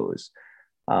who goes.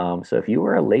 So if you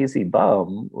were a lazy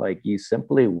bum, like, you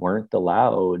simply weren't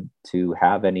allowed to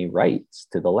have any rights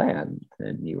to the land,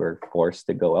 and you were forced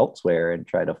to go elsewhere and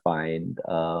try to find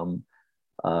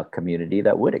a community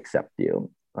that would accept you.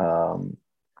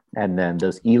 And then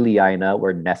those iliaina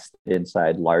were nested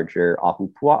inside larger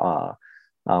ahupua'a,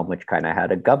 which kind of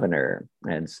had a governor.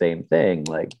 And same thing,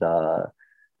 like the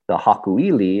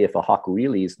hakuili, if a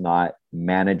hakuili is not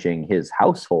managing his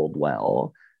household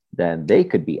well, then they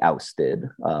could be ousted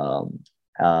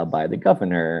by the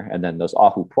governor. And then those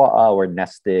ahupua'a were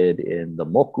nested in the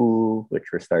moku,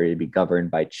 which were starting to be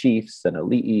governed by chiefs and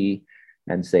ali'i.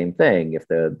 And same thing, if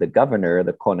the governor,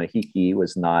 the konahiki,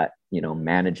 was not,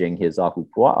 managing his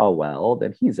ahupua'a well,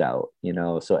 then he's out.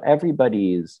 So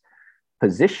everybody's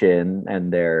position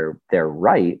and their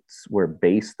rights were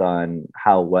based on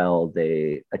how well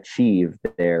they achieved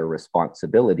their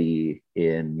responsibility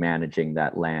in managing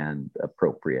that land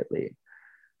appropriately.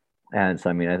 And so,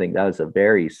 I think that was a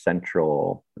very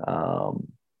central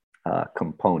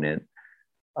component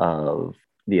of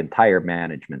the entire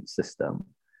management system.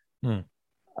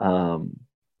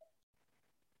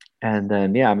 And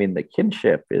then, the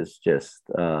kinship is just,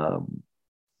 I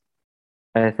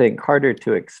think, harder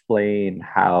to explain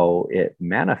how it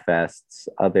manifests,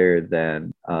 other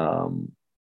than,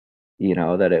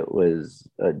 that it was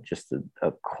just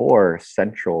a core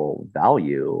central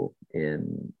value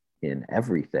in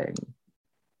everything.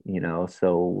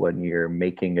 So when you're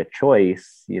making a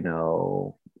choice,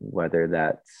 whether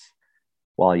that's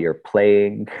while you're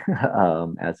playing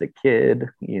as a kid,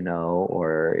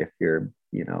 or if you're,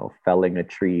 felling a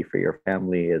tree for your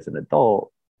family as an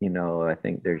adult, I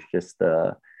think there's just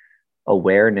the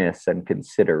awareness and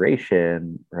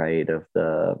consideration, right, of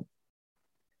the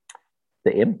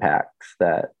impacts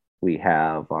that we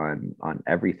have on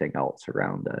everything else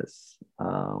around us.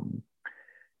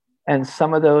 And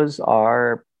some of those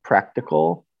are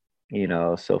practical,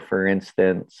 so for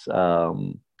instance,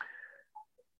 when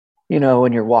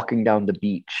you're walking down the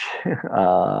beach,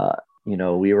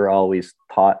 we were always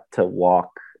taught to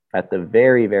walk at the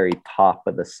very, very top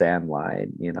of the sand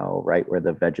line, right where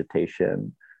the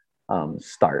vegetation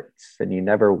starts. And you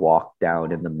never walk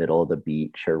down in the middle of the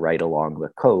beach or right along the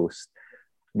coast,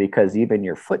 because even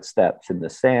your footsteps in the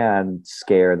sand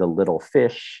scare the little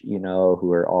fish,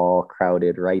 who are all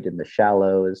crowded right in the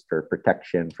shallows for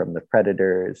protection from the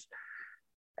predators.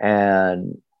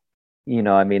 And,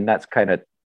 that's kind of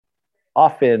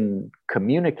often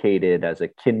communicated as a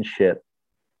kinship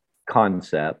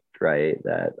concept, right?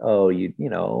 That, oh, you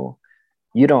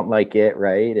don't like it,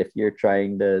 right? If you're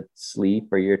trying to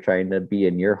sleep or you're trying to be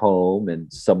in your home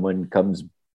and someone comes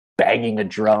banging a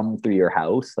drum through your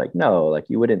house, like, no, like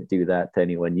you wouldn't do that to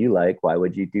anyone you like. Why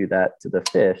would you do that to the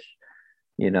fish?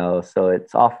 So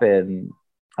it's often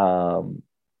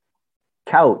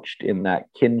couched in that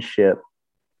kinship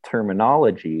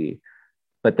terminology,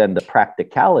 but then the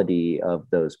practicality of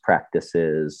those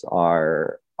practices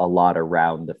are a lot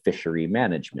around the fishery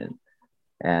management.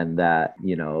 And that,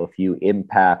 if you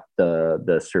impact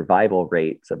the survival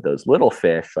rates of those little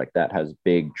fish, like that has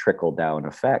big trickle down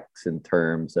effects in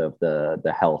terms of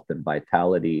the health and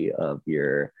vitality of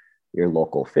your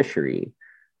local fishery.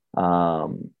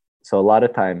 So a lot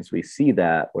of times we see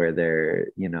that where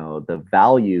the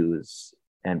values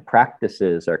and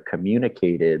practices are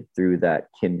communicated through that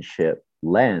kinship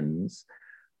lens,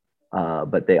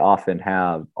 but they often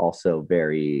have also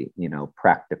very,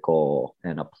 practical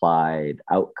and applied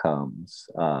outcomes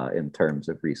in terms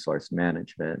of resource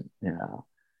management. Yeah.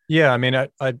 Yeah, I mean,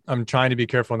 I'm trying to be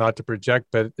careful not to project,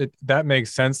 but that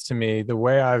makes sense to me. The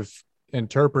way I've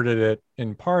interpreted it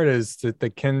in part is that the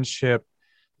kinship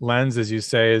lens, as you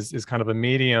say, is kind of a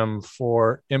medium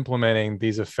for implementing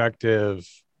these effective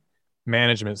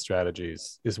management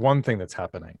strategies, is one thing that's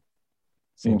happening,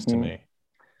 seems to me.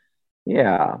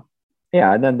 Yeah.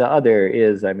 Yeah. And then the other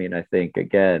is, I think,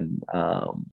 again,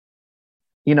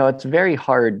 it's very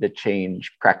hard to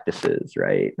change practices,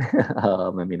 right?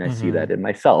 I see that in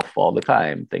myself all the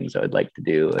time, things I would like to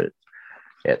do.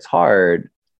 It's hard.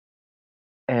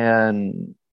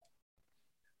 And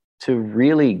to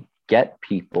really get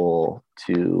people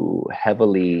to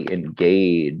heavily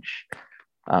engage,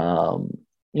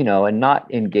 and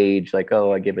not engage like,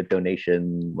 oh, I give a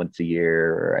donation once a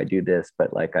year or I do this,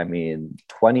 but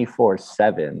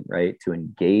 24/7, right? To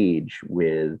engage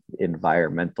with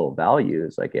environmental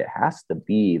values, like it has to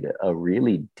be a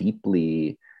really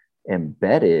deeply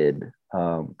embedded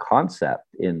concept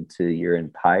into your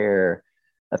entire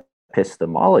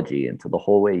epistemology, into the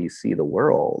whole way you see the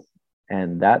world.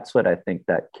 And that's what I think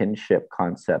that kinship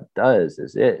concept does,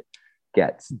 is it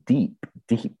gets deep,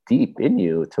 deep, deep in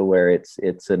you to where it's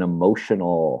an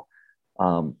emotional,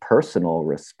 personal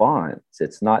response.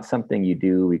 It's not something you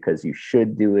do because you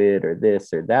should do it or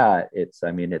this or that. It's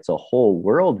a whole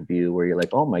worldview where you're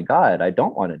like, oh my God, I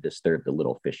don't want to disturb the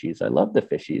little fishies. I love the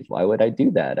fishies. Why would I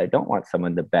do that? I don't want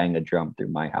someone to bang a drum through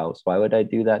my house. Why would I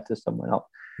do that to someone else?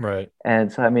 Right. And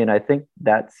so, I think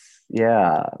that's,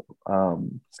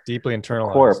 it's deeply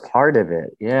internalized. Core part of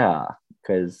it. Yeah.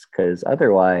 Because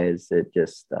otherwise it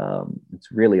just,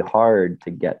 it's really hard to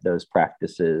get those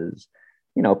practices.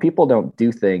 People don't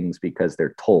do things because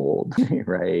they're told,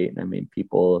 right?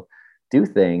 People do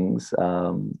things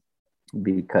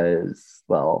because,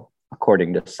 well,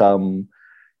 according to some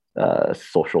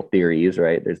social theories,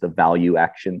 right, there's the value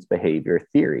actions behavior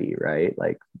theory, right?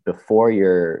 Like before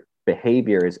your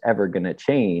behavior is ever going to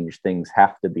change, things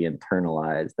have to be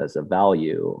internalized as a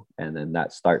value, and then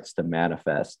that starts to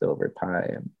manifest over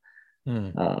time.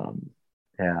 Yeah,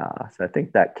 so I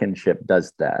think that kinship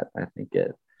does that. I think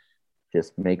it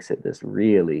just makes it this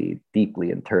really deeply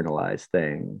internalized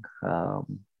thing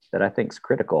that I think is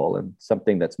critical and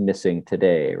something that's missing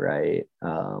today, right?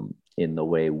 In the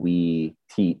way we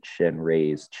teach and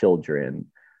raise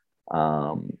children.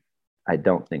 I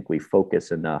don't think we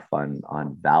focus enough on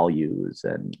values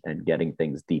and getting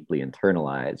things deeply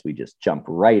internalized. We just jump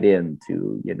right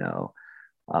into,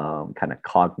 kind of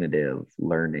cognitive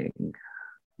learning.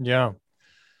 Yeah.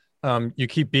 You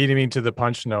keep beating me to the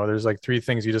punch. No, there's like three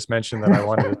things you just mentioned that I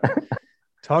wanted to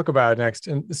talk about next.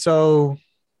 And so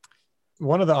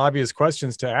one of the obvious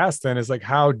questions to ask then is like,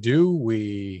 how do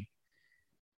we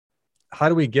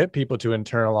get people to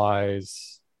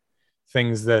internalize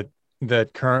things that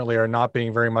currently are not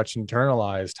being very much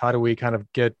internalized? How do we kind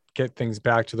of get things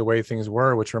back to the way things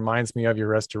were, which reminds me of your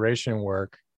restoration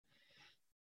work.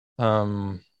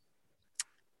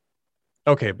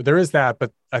 Okay, but there is that.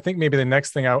 But I think maybe the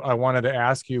next thing I wanted to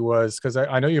ask you was, because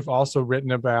I know you've also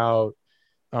written about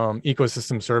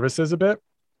ecosystem services a bit.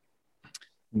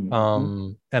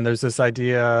 Mm-hmm. And there's this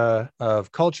idea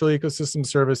of cultural ecosystem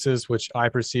services, which I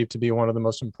perceive to be one of the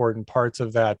most important parts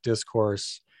of that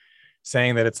discourse,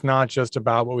 saying that it's not just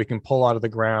about what we can pull out of the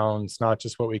ground. It's not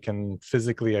just what we can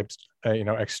physically,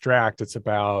 extract. It's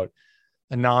about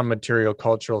a non-material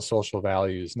cultural, social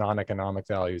values, non-economic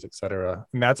values, et cetera.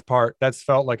 And that's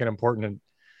felt like an important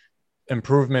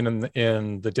improvement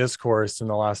in the discourse in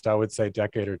the last, I would say,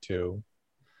 decade or two.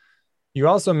 You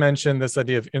also mentioned this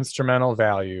idea of instrumental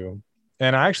value.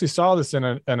 And I actually saw this in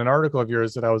an article of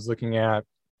yours that I was looking at.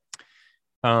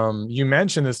 You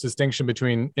mentioned this distinction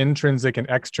between intrinsic and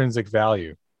extrinsic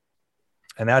value.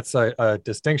 And that's a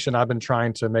distinction I've been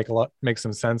trying to make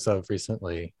some sense of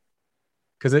recently.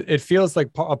 Because it feels like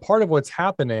a part of what's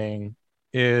happening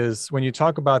is when you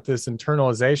talk about this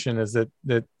internalization is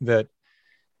that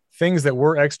things that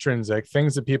were extrinsic,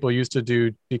 things that people used to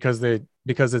do because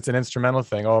it's an instrumental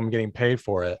thing. Oh, I'm getting paid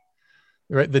for it.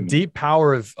 Right. The deep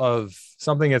power of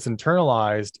something that's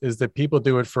internalized is that people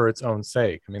do it for its own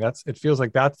sake. I mean, it feels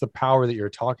like that's the power that you're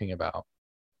talking about.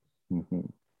 Mm-hmm.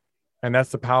 And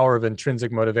that's the power of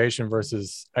intrinsic motivation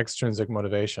versus extrinsic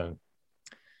motivation.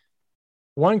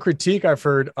 One critique I've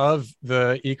heard of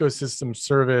the ecosystem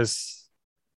service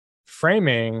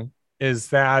framing is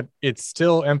that it's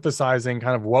still emphasizing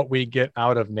kind of what we get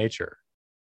out of nature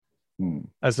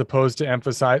as opposed to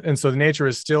emphasize. And so the nature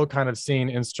is still kind of seen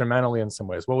instrumentally in some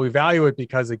ways. Well, we value it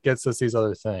because it gets us these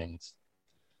other things.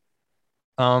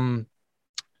 What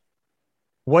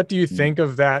do you think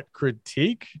of that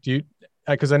critique?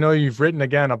 Because I know you've written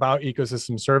again about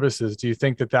ecosystem services. Do you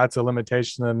think that that's a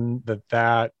limitation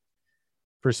that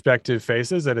perspective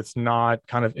faces, that it's not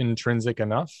kind of intrinsic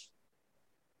enough?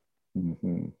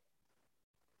 Mm-hmm.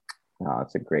 Oh,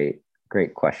 that's a great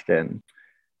question.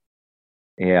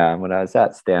 Yeah, when I was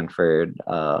at Stanford,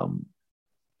 I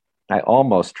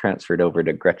almost transferred over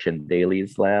to Gretchen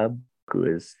Daly's lab, who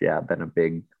has been a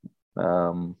big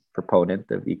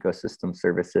proponent of ecosystem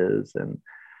services, and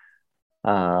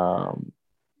I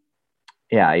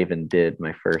even did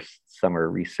my first summer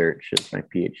research as my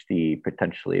PhD,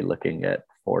 potentially looking at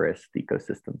forest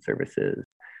ecosystem services.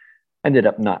 Ended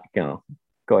up not,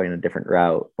 going a different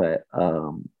route, but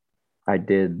I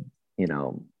did,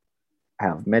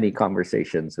 have many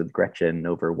conversations with Gretchen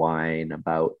over wine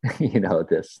about,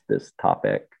 this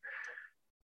topic,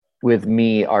 with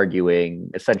me arguing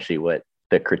essentially what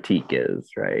the critique is,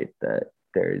 right? That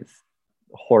there's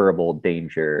horrible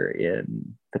danger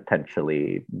in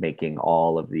potentially making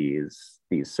all of these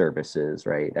services,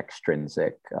 right,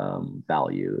 extrinsic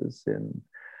values.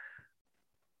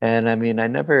 And I mean, I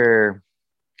never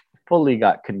fully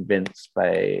got convinced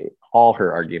by all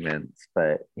her arguments,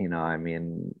 but I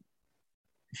mean,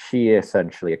 she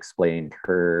essentially explained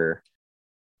her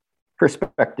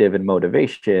perspective and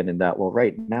motivation in that, well,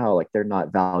 right now, like, they're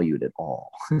not valued at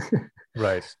all.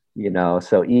 Right.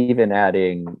 So even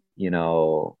adding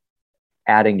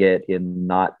it in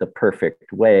not the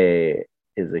perfect way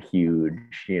is a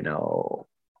huge,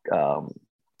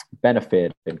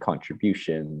 benefit and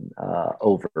contribution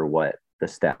over what the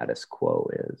status quo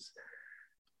is.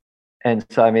 And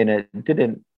so, I mean, it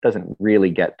doesn't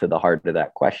really get to the heart of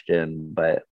that question,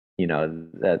 but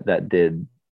that did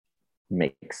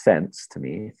make sense to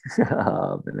me.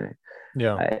 And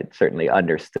I certainly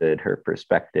understood her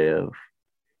perspective.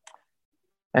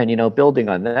 And building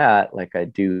on that, like, I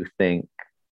do think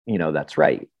that's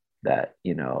right, that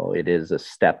it is a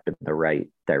step in the right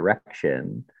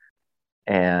direction.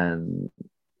 And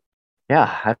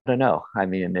I don't know, I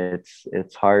mean,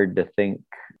 it's hard to think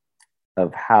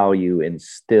of how you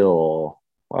instill,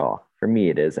 well, for me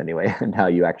it is anyway, and how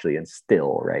you actually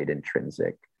instill, right,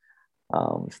 intrinsic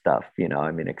stuff.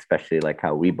 I mean, especially like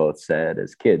how we both said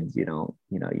as kids, you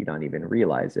don't even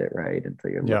realize it, right,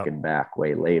 until you're looking back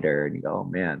way later and you go, oh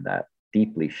man, that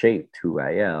deeply shaped who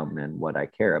I am and what I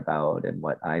care about and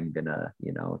what I'm gonna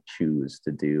choose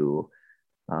to do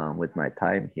with my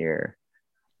time here.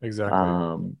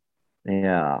 Exactly.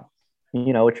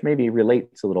 Which maybe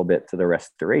relates a little bit to the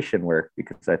restoration work,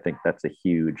 because I think that's a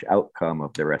huge outcome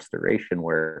of the restoration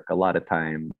work. A lot of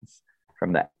times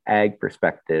from the ag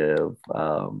perspective,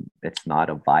 it's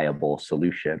not a viable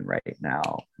solution right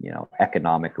now. You know,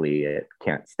 economically, it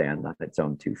can't stand on its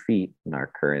own 2 feet in our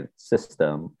current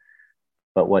system.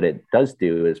 But what it does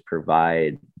do is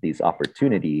provide these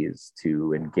opportunities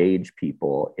to engage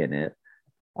people in it,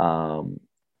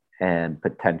 and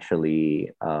potentially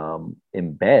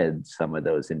embed some of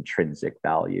those intrinsic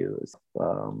values.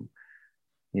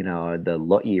 You know, the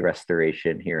Lo'i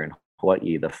restoration here in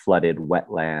Hawaii, the flooded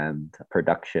wetland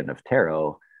production of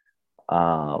taro,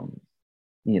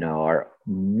 you know,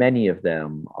 many of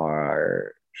them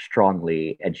are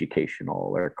strongly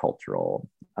educational or cultural.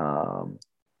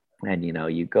 And, you know,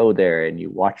 you go there and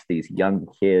you watch these young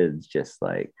kids just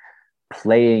like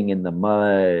playing in the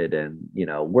mud and, you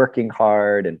know, working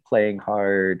hard and playing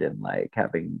hard and like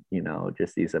having, you know,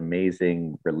 just these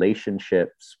amazing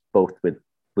relationships, both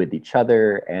with each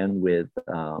other and with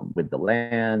the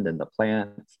land and the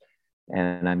plants.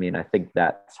 And I mean, I think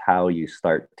that's how you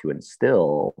start to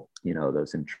instill, you know,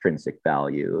 those intrinsic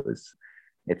values.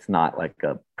 It's not like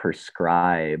a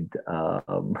prescribed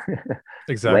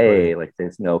Exactly. way. Like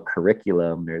there's no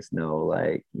curriculum, there's no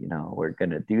like, you know, we're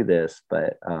gonna do this.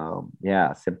 But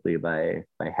yeah, simply by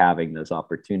having those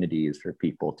opportunities for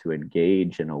people to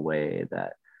engage in a way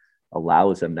that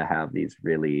allows them to have these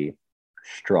really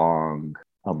strong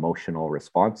emotional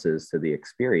responses to the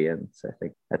experience, I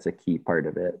think that's a key part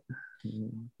of it.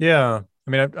 Yeah. I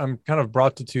mean, I'm kind of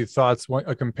brought to two thoughts. One,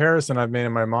 a comparison I've made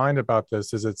in my mind about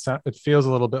this is it feels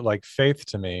a little bit like faith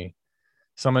to me.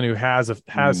 Someone who has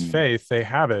faith, they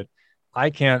have it. I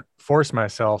can't force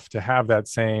myself to have that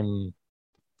same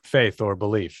faith or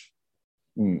belief,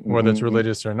 whether it's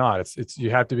religious or not. It's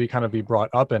you have to be brought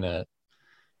up in it.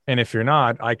 And if you're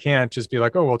not, I can't just be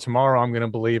like, oh, well, tomorrow I'm going to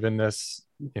believe in this,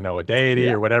 you know, a deity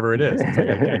or whatever it is. It's like,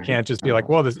 I can't just be like,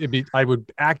 well, I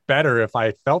would act better if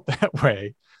I felt that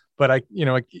way. But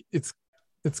it's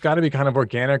got to be kind of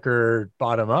organic or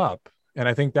bottom up. And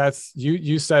I think that's,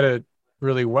 you said it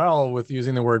really well with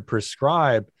using the word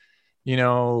prescribe. You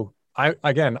know, I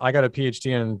got a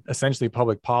PhD in essentially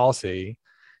public policy,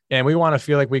 and we want to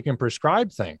feel like we can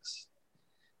prescribe things.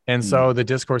 And so the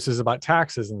discourse is about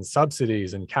taxes and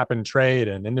subsidies and cap and trade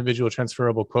and individual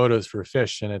transferable quotas for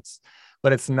fish.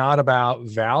 But it's not about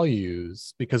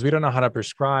values, because we don't know how to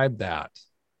prescribe that.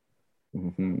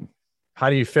 How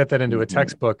do you fit that into a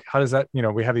textbook? How does that, you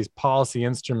know, we have these policy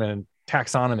instrument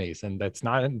taxonomies, and it's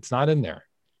not in there.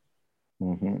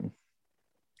 And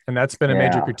that's been a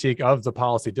major critique of the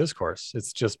policy discourse.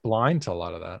 It's just blind to a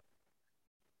lot of that.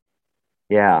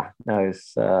 Yeah,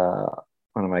 there's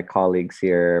one of my colleagues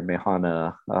here,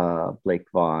 Mehana Blake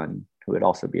Vaughn, who would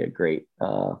also be a great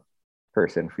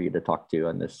person for you to talk to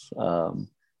on this.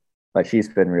 But she's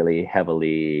been really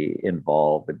heavily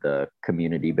involved with the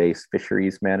community-based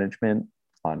fisheries management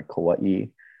on Kauai.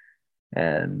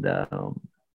 And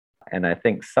I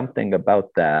think something about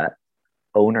that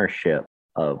ownership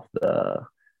of the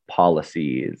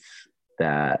policies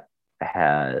that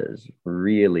has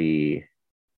really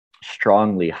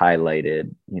strongly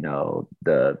highlighted, you know,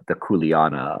 the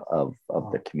kuleana of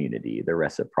the community, the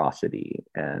reciprocity.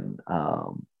 And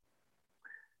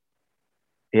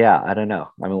yeah, I don't know.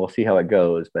 I mean, we'll see how it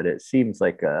goes, but it seems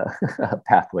like a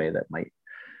pathway that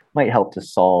might help to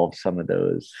solve some of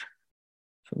those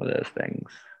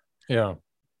things. Yeah,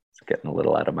 it's getting a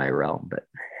little out of my realm, but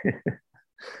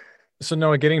so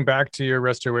Noah, getting back to your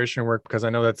restoration work, because I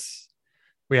know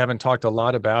we haven't talked a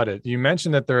lot about it. You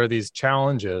mentioned that there are these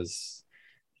challenges.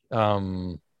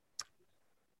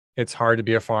 It's hard to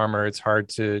be a farmer. It's hard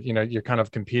to, you know, you're kind of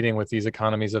competing with these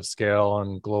economies of scale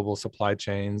and global supply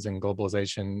chains and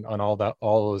globalization on all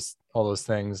those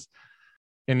things.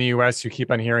 In the US, you keep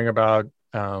on hearing about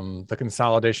the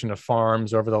consolidation of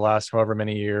farms over the last however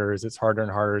many years. It's harder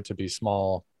and harder to be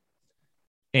small.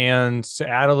 And to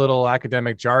add a little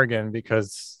academic jargon,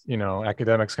 because, you know,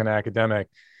 academics kind of academic,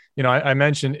 you know, I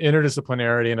mentioned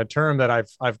interdisciplinarity, and a term that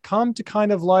I've come to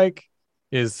kind of like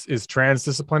is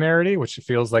transdisciplinarity, which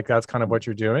feels like that's kind of what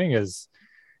you're doing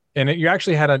you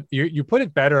actually had you put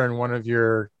it better in one of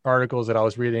your articles that I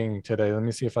was reading today. Let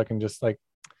me see if I can just like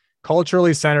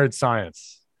culturally centered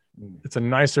science. It's a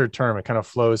nicer term. It kind of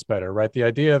flows better, right? The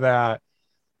idea that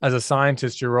as a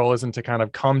scientist, your role isn't to kind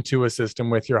of come to a system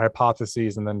with your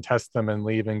hypotheses and then test them and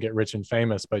leave and get rich and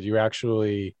famous, but you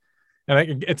actually,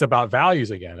 and it's about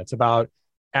values again. It's about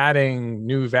adding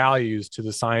new values to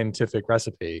the scientific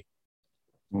recipe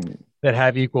that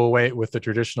have equal weight with the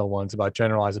traditional ones about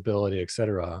generalizability, et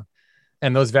cetera.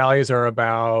 And those values are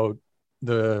about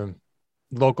the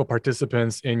local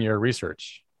participants in your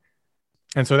research.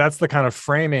 And so that's the kind of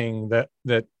framing that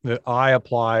I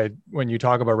applied when you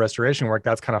talk about restoration work.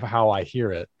 That's kind of how I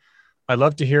hear it. I'd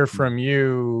love to hear from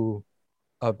you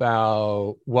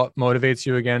about what motivates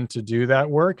you again to do that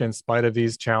work in spite of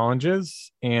these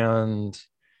challenges, and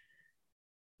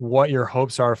what your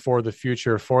hopes are for the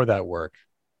future for that work.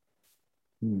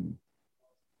 Hmm.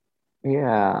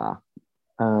 Yeah.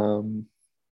 Um,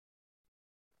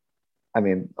 I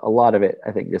mean, a lot of it,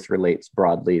 I think, just relates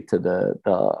broadly to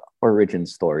the origin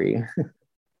story.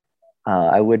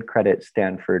 I would credit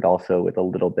Stanford also with a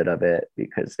little bit of it,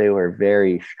 because they were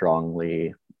very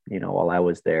strongly, while I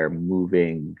was there,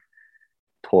 moving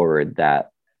toward that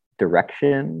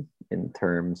direction in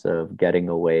terms of getting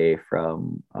away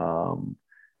from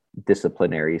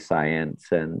disciplinary science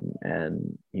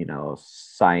and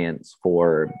science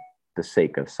for the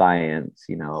sake of science,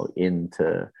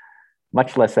 into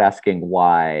much less asking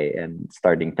why and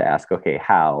starting to ask, okay,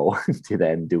 how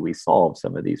do we solve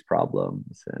some of these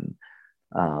problems? And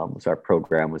so our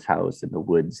program was housed in the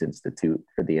Woods Institute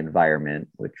for the Environment,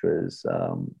 which was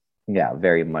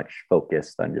very much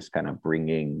focused on just kind of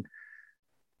bringing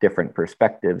different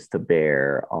perspectives to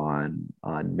bear on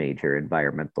major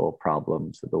environmental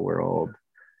problems of the world.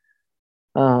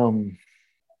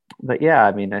 But yeah,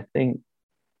 I mean, I think,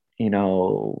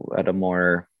 at a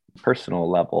more personal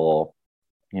level,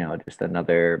 just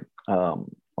another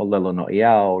olelo no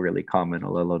iao, really common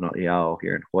olelo no iao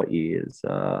here in Hawaii is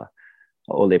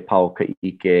ole pau ka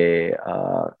ike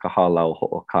kahalau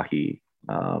ho'okahi,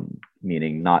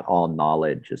 meaning not all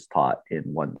knowledge is taught in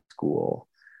one school.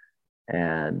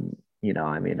 And,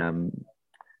 I mean, I'm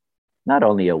not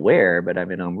only aware, but I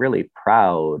mean, I'm really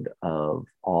proud of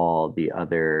all the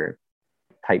other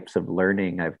types of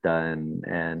learning I've done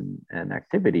and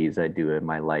activities I do in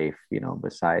my life,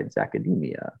 besides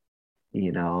academia,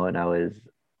 and I was,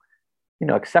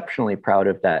 exceptionally proud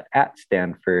of that at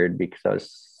Stanford,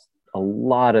 because a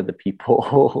lot of the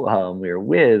people we were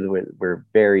with were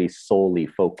very solely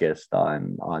focused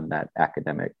on that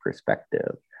academic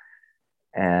perspective.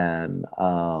 And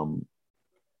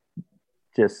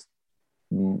just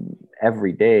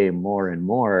every day, more and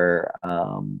more,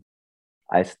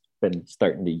 I've been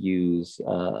starting to use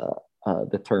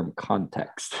the term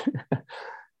context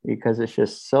because it's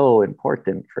just so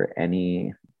important for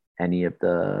any of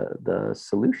the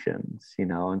solutions,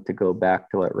 and to go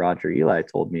back to what Roger Eli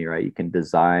told me, right? You can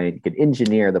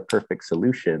engineer the perfect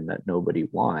solution that nobody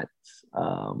wants.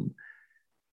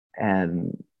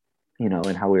 And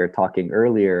and how we were talking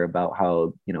earlier about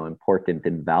how, important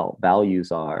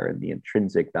values are, and the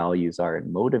intrinsic values are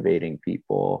in motivating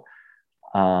people.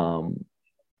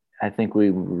 I think we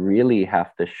really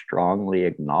have to strongly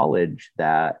acknowledge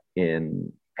that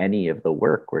in any of the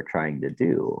work we're trying to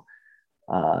do,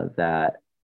 that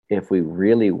if we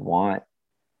really want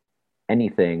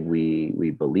anything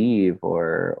we believe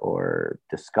or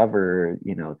discover,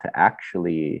 to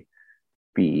actually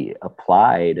be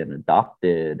applied and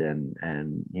adopted and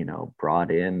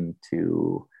brought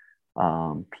into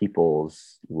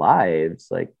people's lives,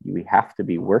 like we have to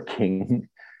be working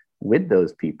with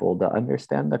those people to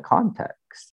understand the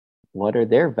context. What are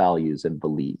their values and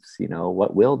beliefs?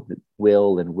 What will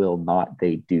and will not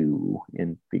they do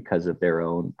because of their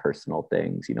own personal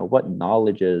things? What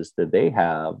knowledges do they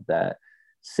have that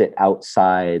sit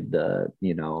outside the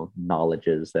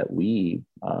knowledges that we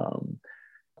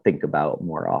think about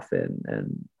more often?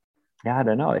 And yeah, I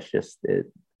don't know, it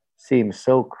seems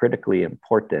so critically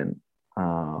important.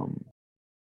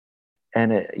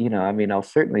 And I mean, I'll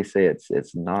certainly say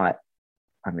it's not,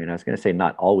 I mean, I was going to say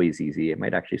not always easy. It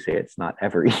might actually say it's not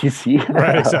ever easy.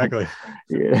 Right, exactly.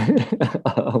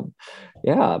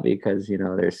 Yeah, because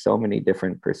there's so many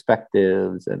different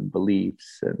perspectives and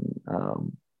beliefs, and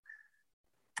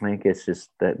I think it's just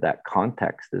that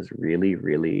context is really,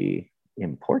 really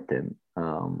important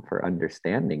for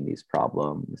understanding these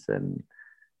problems. And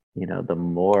the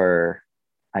more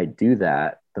I do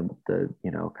that, the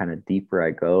kind of deeper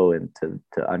I go into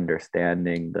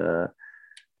understanding the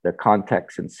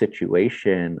context and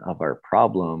situation of our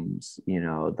problems,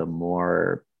 the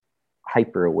more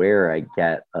hyper aware I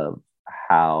get of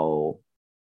how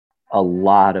a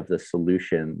lot of the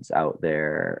solutions out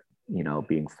there,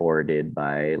 being forwarded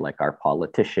by like our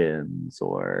politicians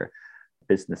or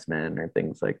businessmen or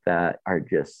things like that, are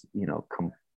just,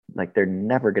 like they're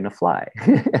never going to fly.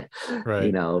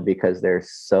 Right. Because they're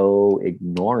so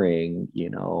ignoring,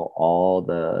 all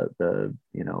the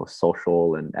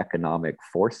social and economic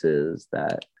forces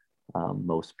that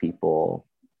most people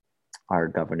are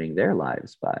governing their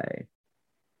lives by.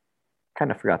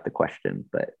 Kind of forgot the question,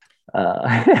 but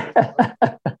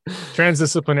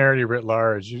Transdisciplinarity writ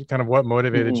large, kind of what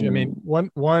motivated you? I mean, Mm,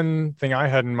 one thing I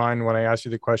had in mind when I asked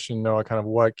you the question, Noah, kind of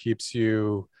what keeps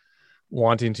you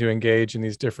wanting to engage in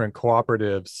these different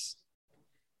cooperatives,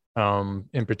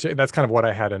 in particular, that's kind of what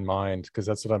I had in mind, because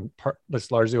that's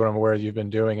largely what I'm aware you've been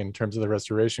doing in terms of the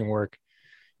restoration work.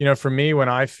 For me, when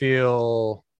I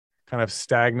feel kind of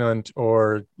stagnant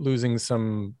or losing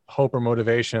some hope or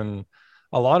motivation,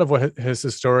 a lot of what has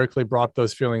historically brought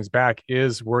those feelings back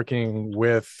is working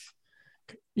with,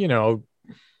 you know,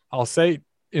 I'll say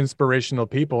inspirational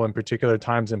people in particular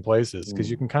times and places,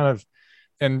 because you mm, can kind of,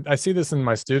 and I see this in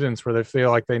my students where they feel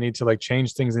like they need to like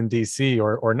change things in DC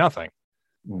or nothing.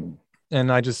 mm, And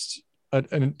I just,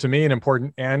 and to me, an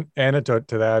important antidote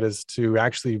to that is to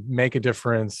actually make a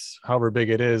difference, however big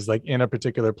it is, like in a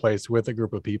particular place with a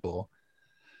group of people.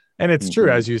 And it's true,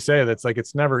 mhm, as you say, that's like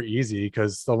it's never easy,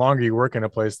 because the longer you work in a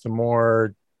place, the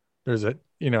more there's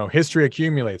history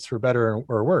accumulates for better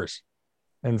or worse.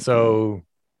 And yeah, so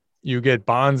you get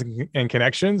bonds and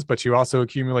connections, but you also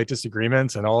accumulate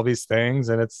disagreements and all these things.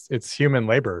 And it's human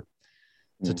labor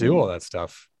to do all mhm. that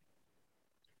stuff.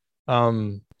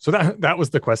 So that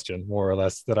was the question, more or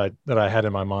less, that I had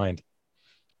in my mind.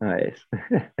 Nice.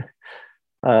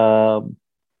 Um,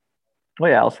 well,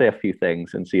 yeah, I'll say a few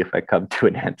things and see if I come to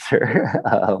an answer.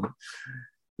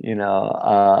 You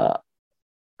know,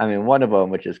 I mean, one of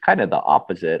them, which is kind of the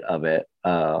opposite of it,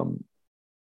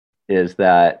 is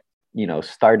that,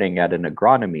 starting at an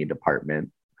agronomy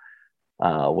department,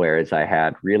 whereas I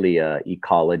had really a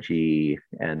ecology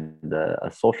and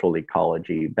a social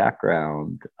ecology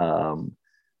background, I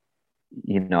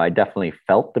definitely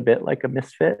felt a bit like a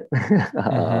misfit.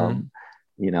 Mm-hmm.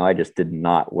 I just did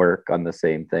not work on the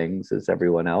same things as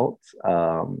everyone else.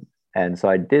 And so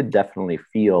I did definitely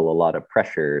feel a lot of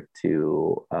pressure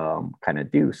to kind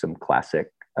of do some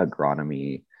classic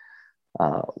agronomy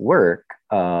work,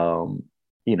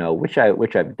 which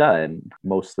I've done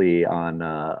mostly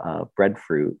on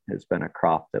breadfruit has been a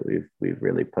crop that we've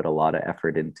really put a lot of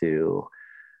effort into.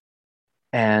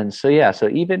 And so yeah, so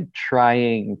even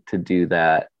trying to do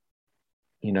that,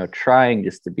 trying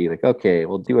just to be like, okay,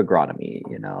 we'll do agronomy,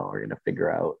 we're gonna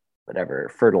figure out whatever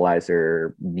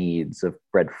fertilizer needs of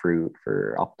breadfruit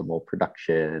for optimal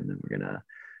production, and we're gonna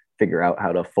figure out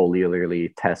how to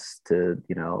foliarly test to,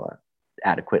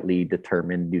 adequately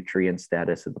determine nutrient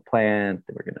status of the plant.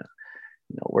 And we're gonna,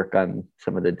 work on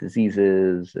some of the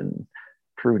diseases and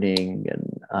pruning,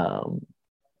 and I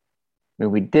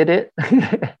mean, we did it.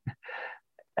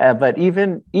 But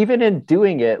even in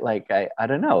doing it, like I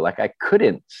don't know, like I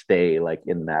couldn't stay like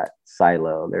in that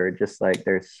silo. There were just like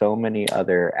there's so many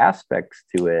other aspects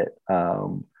to it,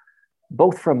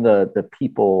 both from the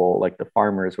people, like the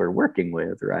farmers we're working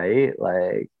with, right?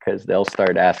 Like because they'll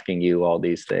start asking you all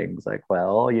these things, like,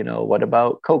 well, what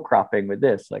about co-cropping with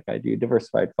this? Like I do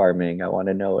diversified farming. I want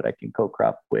to know what I can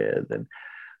co-crop with, and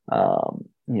and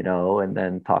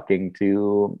then talking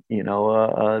to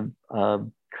a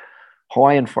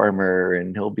Hawaiian farmer,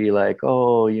 and he'll be like,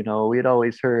 oh, we'd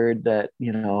always heard that,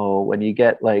 when you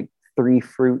get like three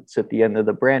fruits at the end of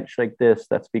the branch like this,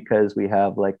 that's because we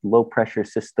have like low pressure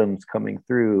systems coming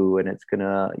through, and it's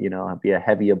gonna, be a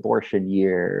heavy abortion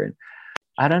year. And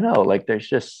I don't know, like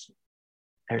there's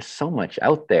so much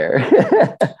out there.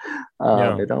 Yeah.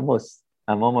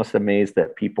 I'm almost amazed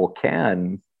that people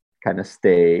can kind of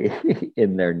stay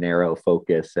in their narrow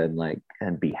focus and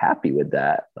be happy with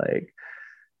that. Like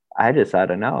I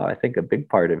don't know. I think a big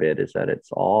part of it is that it's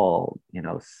all,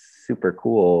 super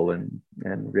cool and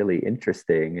really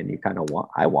interesting. And you kind of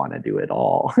I want to do it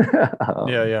all. Yeah. um,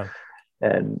 Yeah.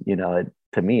 and,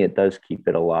 to me, it does keep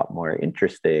it a lot more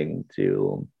interesting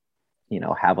to,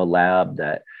 have a lab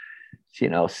that,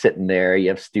 sitting there, you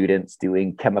have students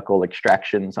doing chemical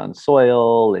extractions on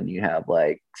soil, and you have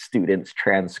like students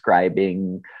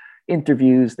transcribing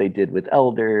interviews they did with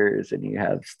elders, and you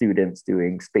have students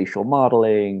doing spatial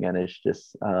modeling, and it's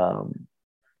just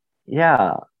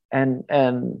yeah.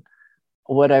 And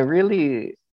what I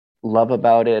really love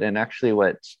about it, and actually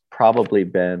what's probably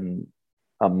been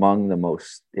among the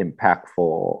most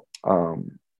impactful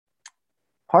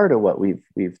part of what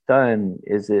we've done,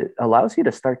 is it allows you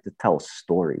to start to tell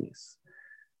stories.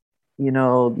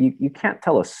 You can't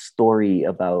tell a story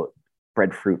about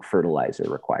breadfruit fertilizer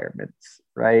requirements,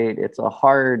 right? It's a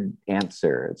hard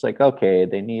answer. It's like, okay,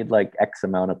 they need like X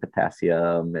amount of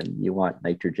potassium, and you want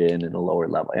nitrogen in a lower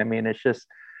level. I mean, it's just,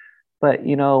 but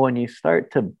when you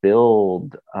start to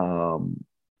build,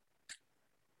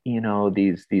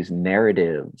 these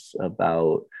narratives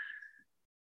about,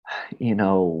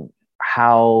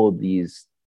 how these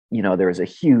there was a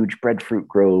huge breadfruit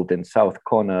grove in South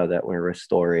Kona that we're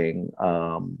restoring.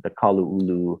 The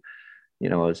Kalu'ulu,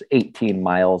 it was 18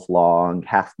 miles long,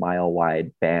 half-mile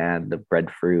wide band of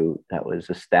breadfruit that was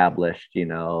established,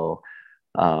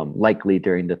 likely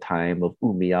during the time of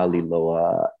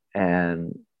Umialiloa.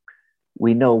 And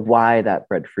we know why that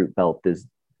breadfruit belt is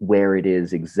where it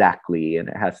is exactly, and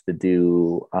it has to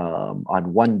do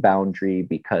on one boundary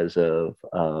because of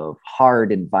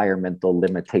hard environmental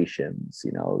limitations.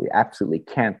 You absolutely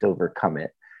can't overcome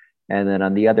it. And then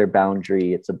on the other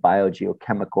boundary, it's a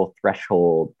biogeochemical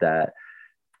threshold that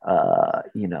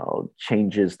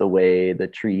changes the way the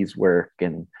trees work.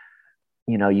 And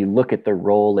you look at the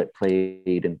role it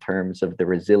played in terms of the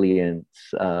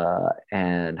resilience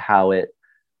and how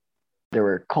there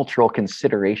were cultural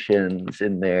considerations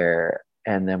in there.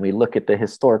 And then we look at the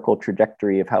historical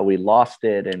trajectory of how we lost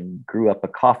it and grew up a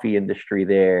coffee industry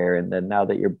there. And then now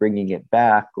that you're bringing it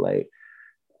back, like,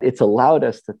 it's allowed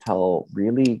us to tell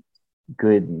really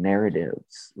good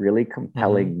narratives, really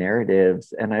compelling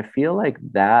narratives. And I feel like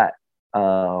that,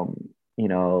 going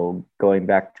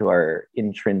back to our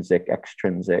intrinsic,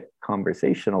 extrinsic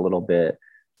conversation a little bit,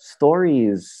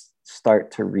 stories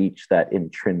start to reach that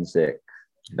intrinsic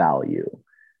value.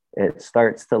 It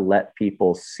starts to let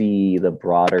people see the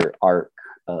broader arc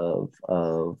of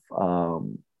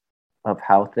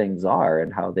how things are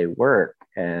and how they work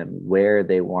and where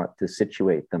they want to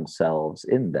situate themselves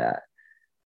in that.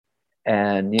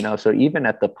 And so even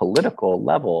at the political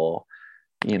level,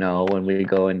 when we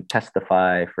go and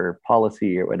testify for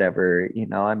policy or whatever,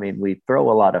 we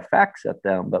throw a lot of facts at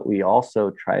them, but we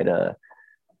also try to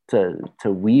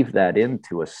weave that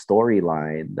into a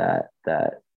storyline that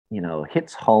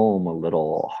hits home a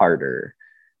little harder.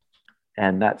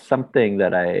 And that's something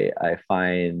that I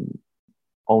find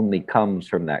only comes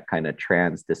from that kind of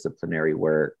transdisciplinary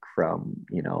work, from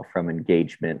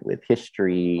engagement with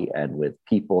history and with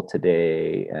people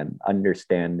today, and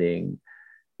understanding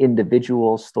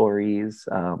individual stories,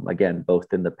 again,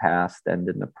 both in the past and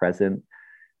in the present,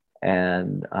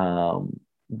 and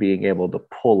being able to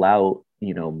pull out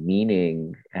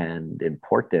meaning and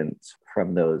importance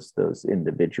from those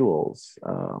individuals.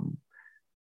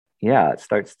 It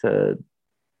starts to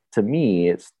me,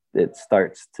 it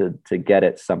starts to get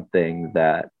at something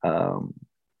that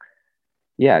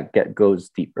goes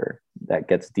deeper, that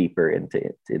gets deeper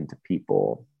into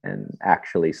people and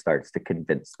actually starts to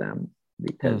convince them.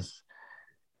 Because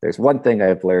there's one thing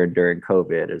I've learned during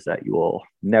COVID is that you will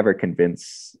never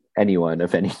convince anyone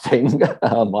of anything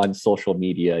on social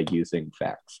media using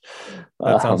facts.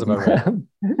 That sounds about right.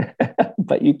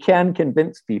 But you can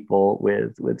convince people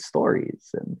with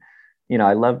stories. And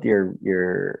I loved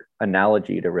your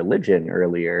analogy to religion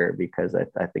earlier, because I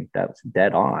think that's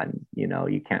dead on.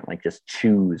 You can't just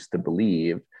choose to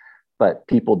believe, but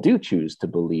people do choose to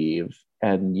believe.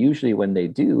 And usually when they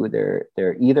do,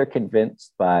 they're either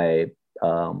convinced by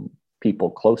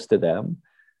people close to them,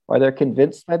 or they're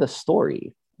convinced by the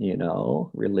story.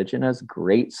 Religion has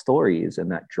great stories,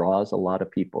 and that draws a lot of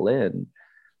people in.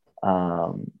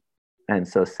 And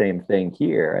so same thing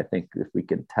here. I think if we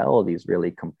can tell these really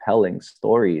compelling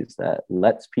stories that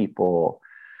lets people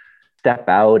step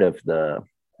out of the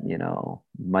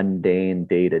mundane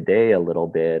day-to-day a little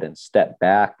bit and step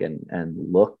back and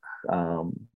look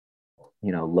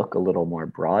look a little more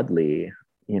broadly,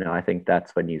 I think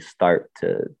that's when you start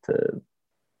to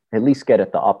at least get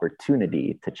at the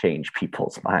opportunity to change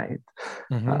people's mind.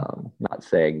 Not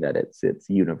saying that it's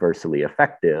universally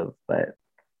effective, but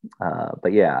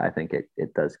yeah, I think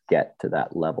it does get to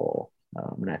that level.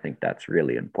 And I think that's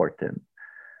really important.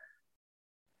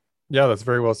 Yeah, that's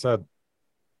very well said.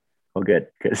 Oh, good,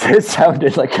 because it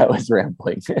sounded like I was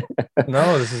rambling.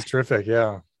 No, this is terrific.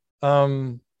 Yeah.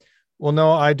 Well,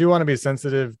 no, I do want to be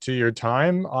sensitive to your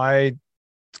time.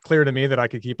 It's clear to me that I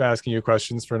could keep asking you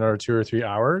questions for another 2 or 3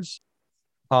 hours.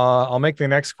 I'll make the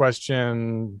next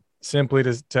question simply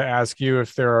to ask you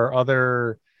if there are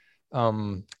other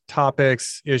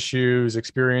topics, issues,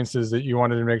 experiences that you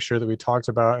wanted to make sure that we talked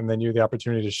about, and then you had the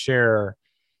opportunity to share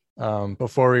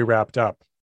before we wrapped up.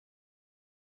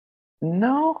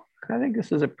 No, I think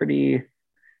this is a pretty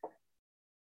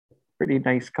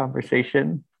nice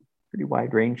conversation, pretty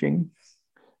wide ranging.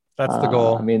 That's the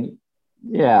goal.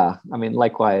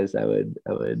 Likewise, I would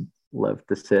love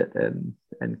to sit and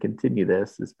continue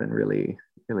this. It's been really,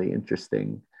 really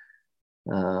interesting.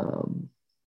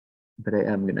 But I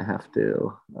am going to have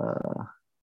to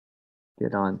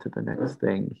get on to the next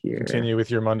thing here. Continue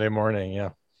with your Monday morning. Yeah.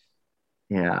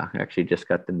 Yeah. I actually just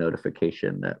got the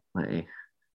notification that my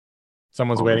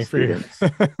Someone's waiting for you.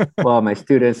 Well, my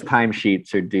students'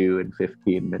 timesheets are due in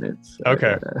 15 minutes. So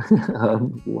okay. I gotta,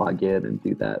 log in and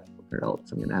do that, or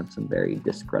else I'm going to have some very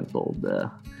disgruntled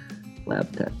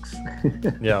lab techs.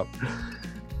 Yeah.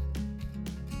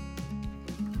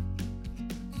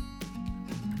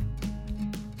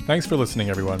 Thanks for listening,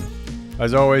 everyone.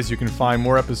 As always, you can find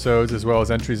more episodes as well as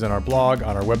entries on our blog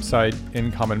on our website,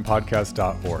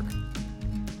 incommonpodcast.org.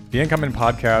 The In Common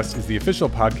Podcast is the official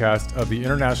podcast of the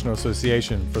International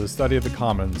Association for the Study of the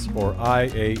Commons, or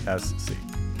IASC.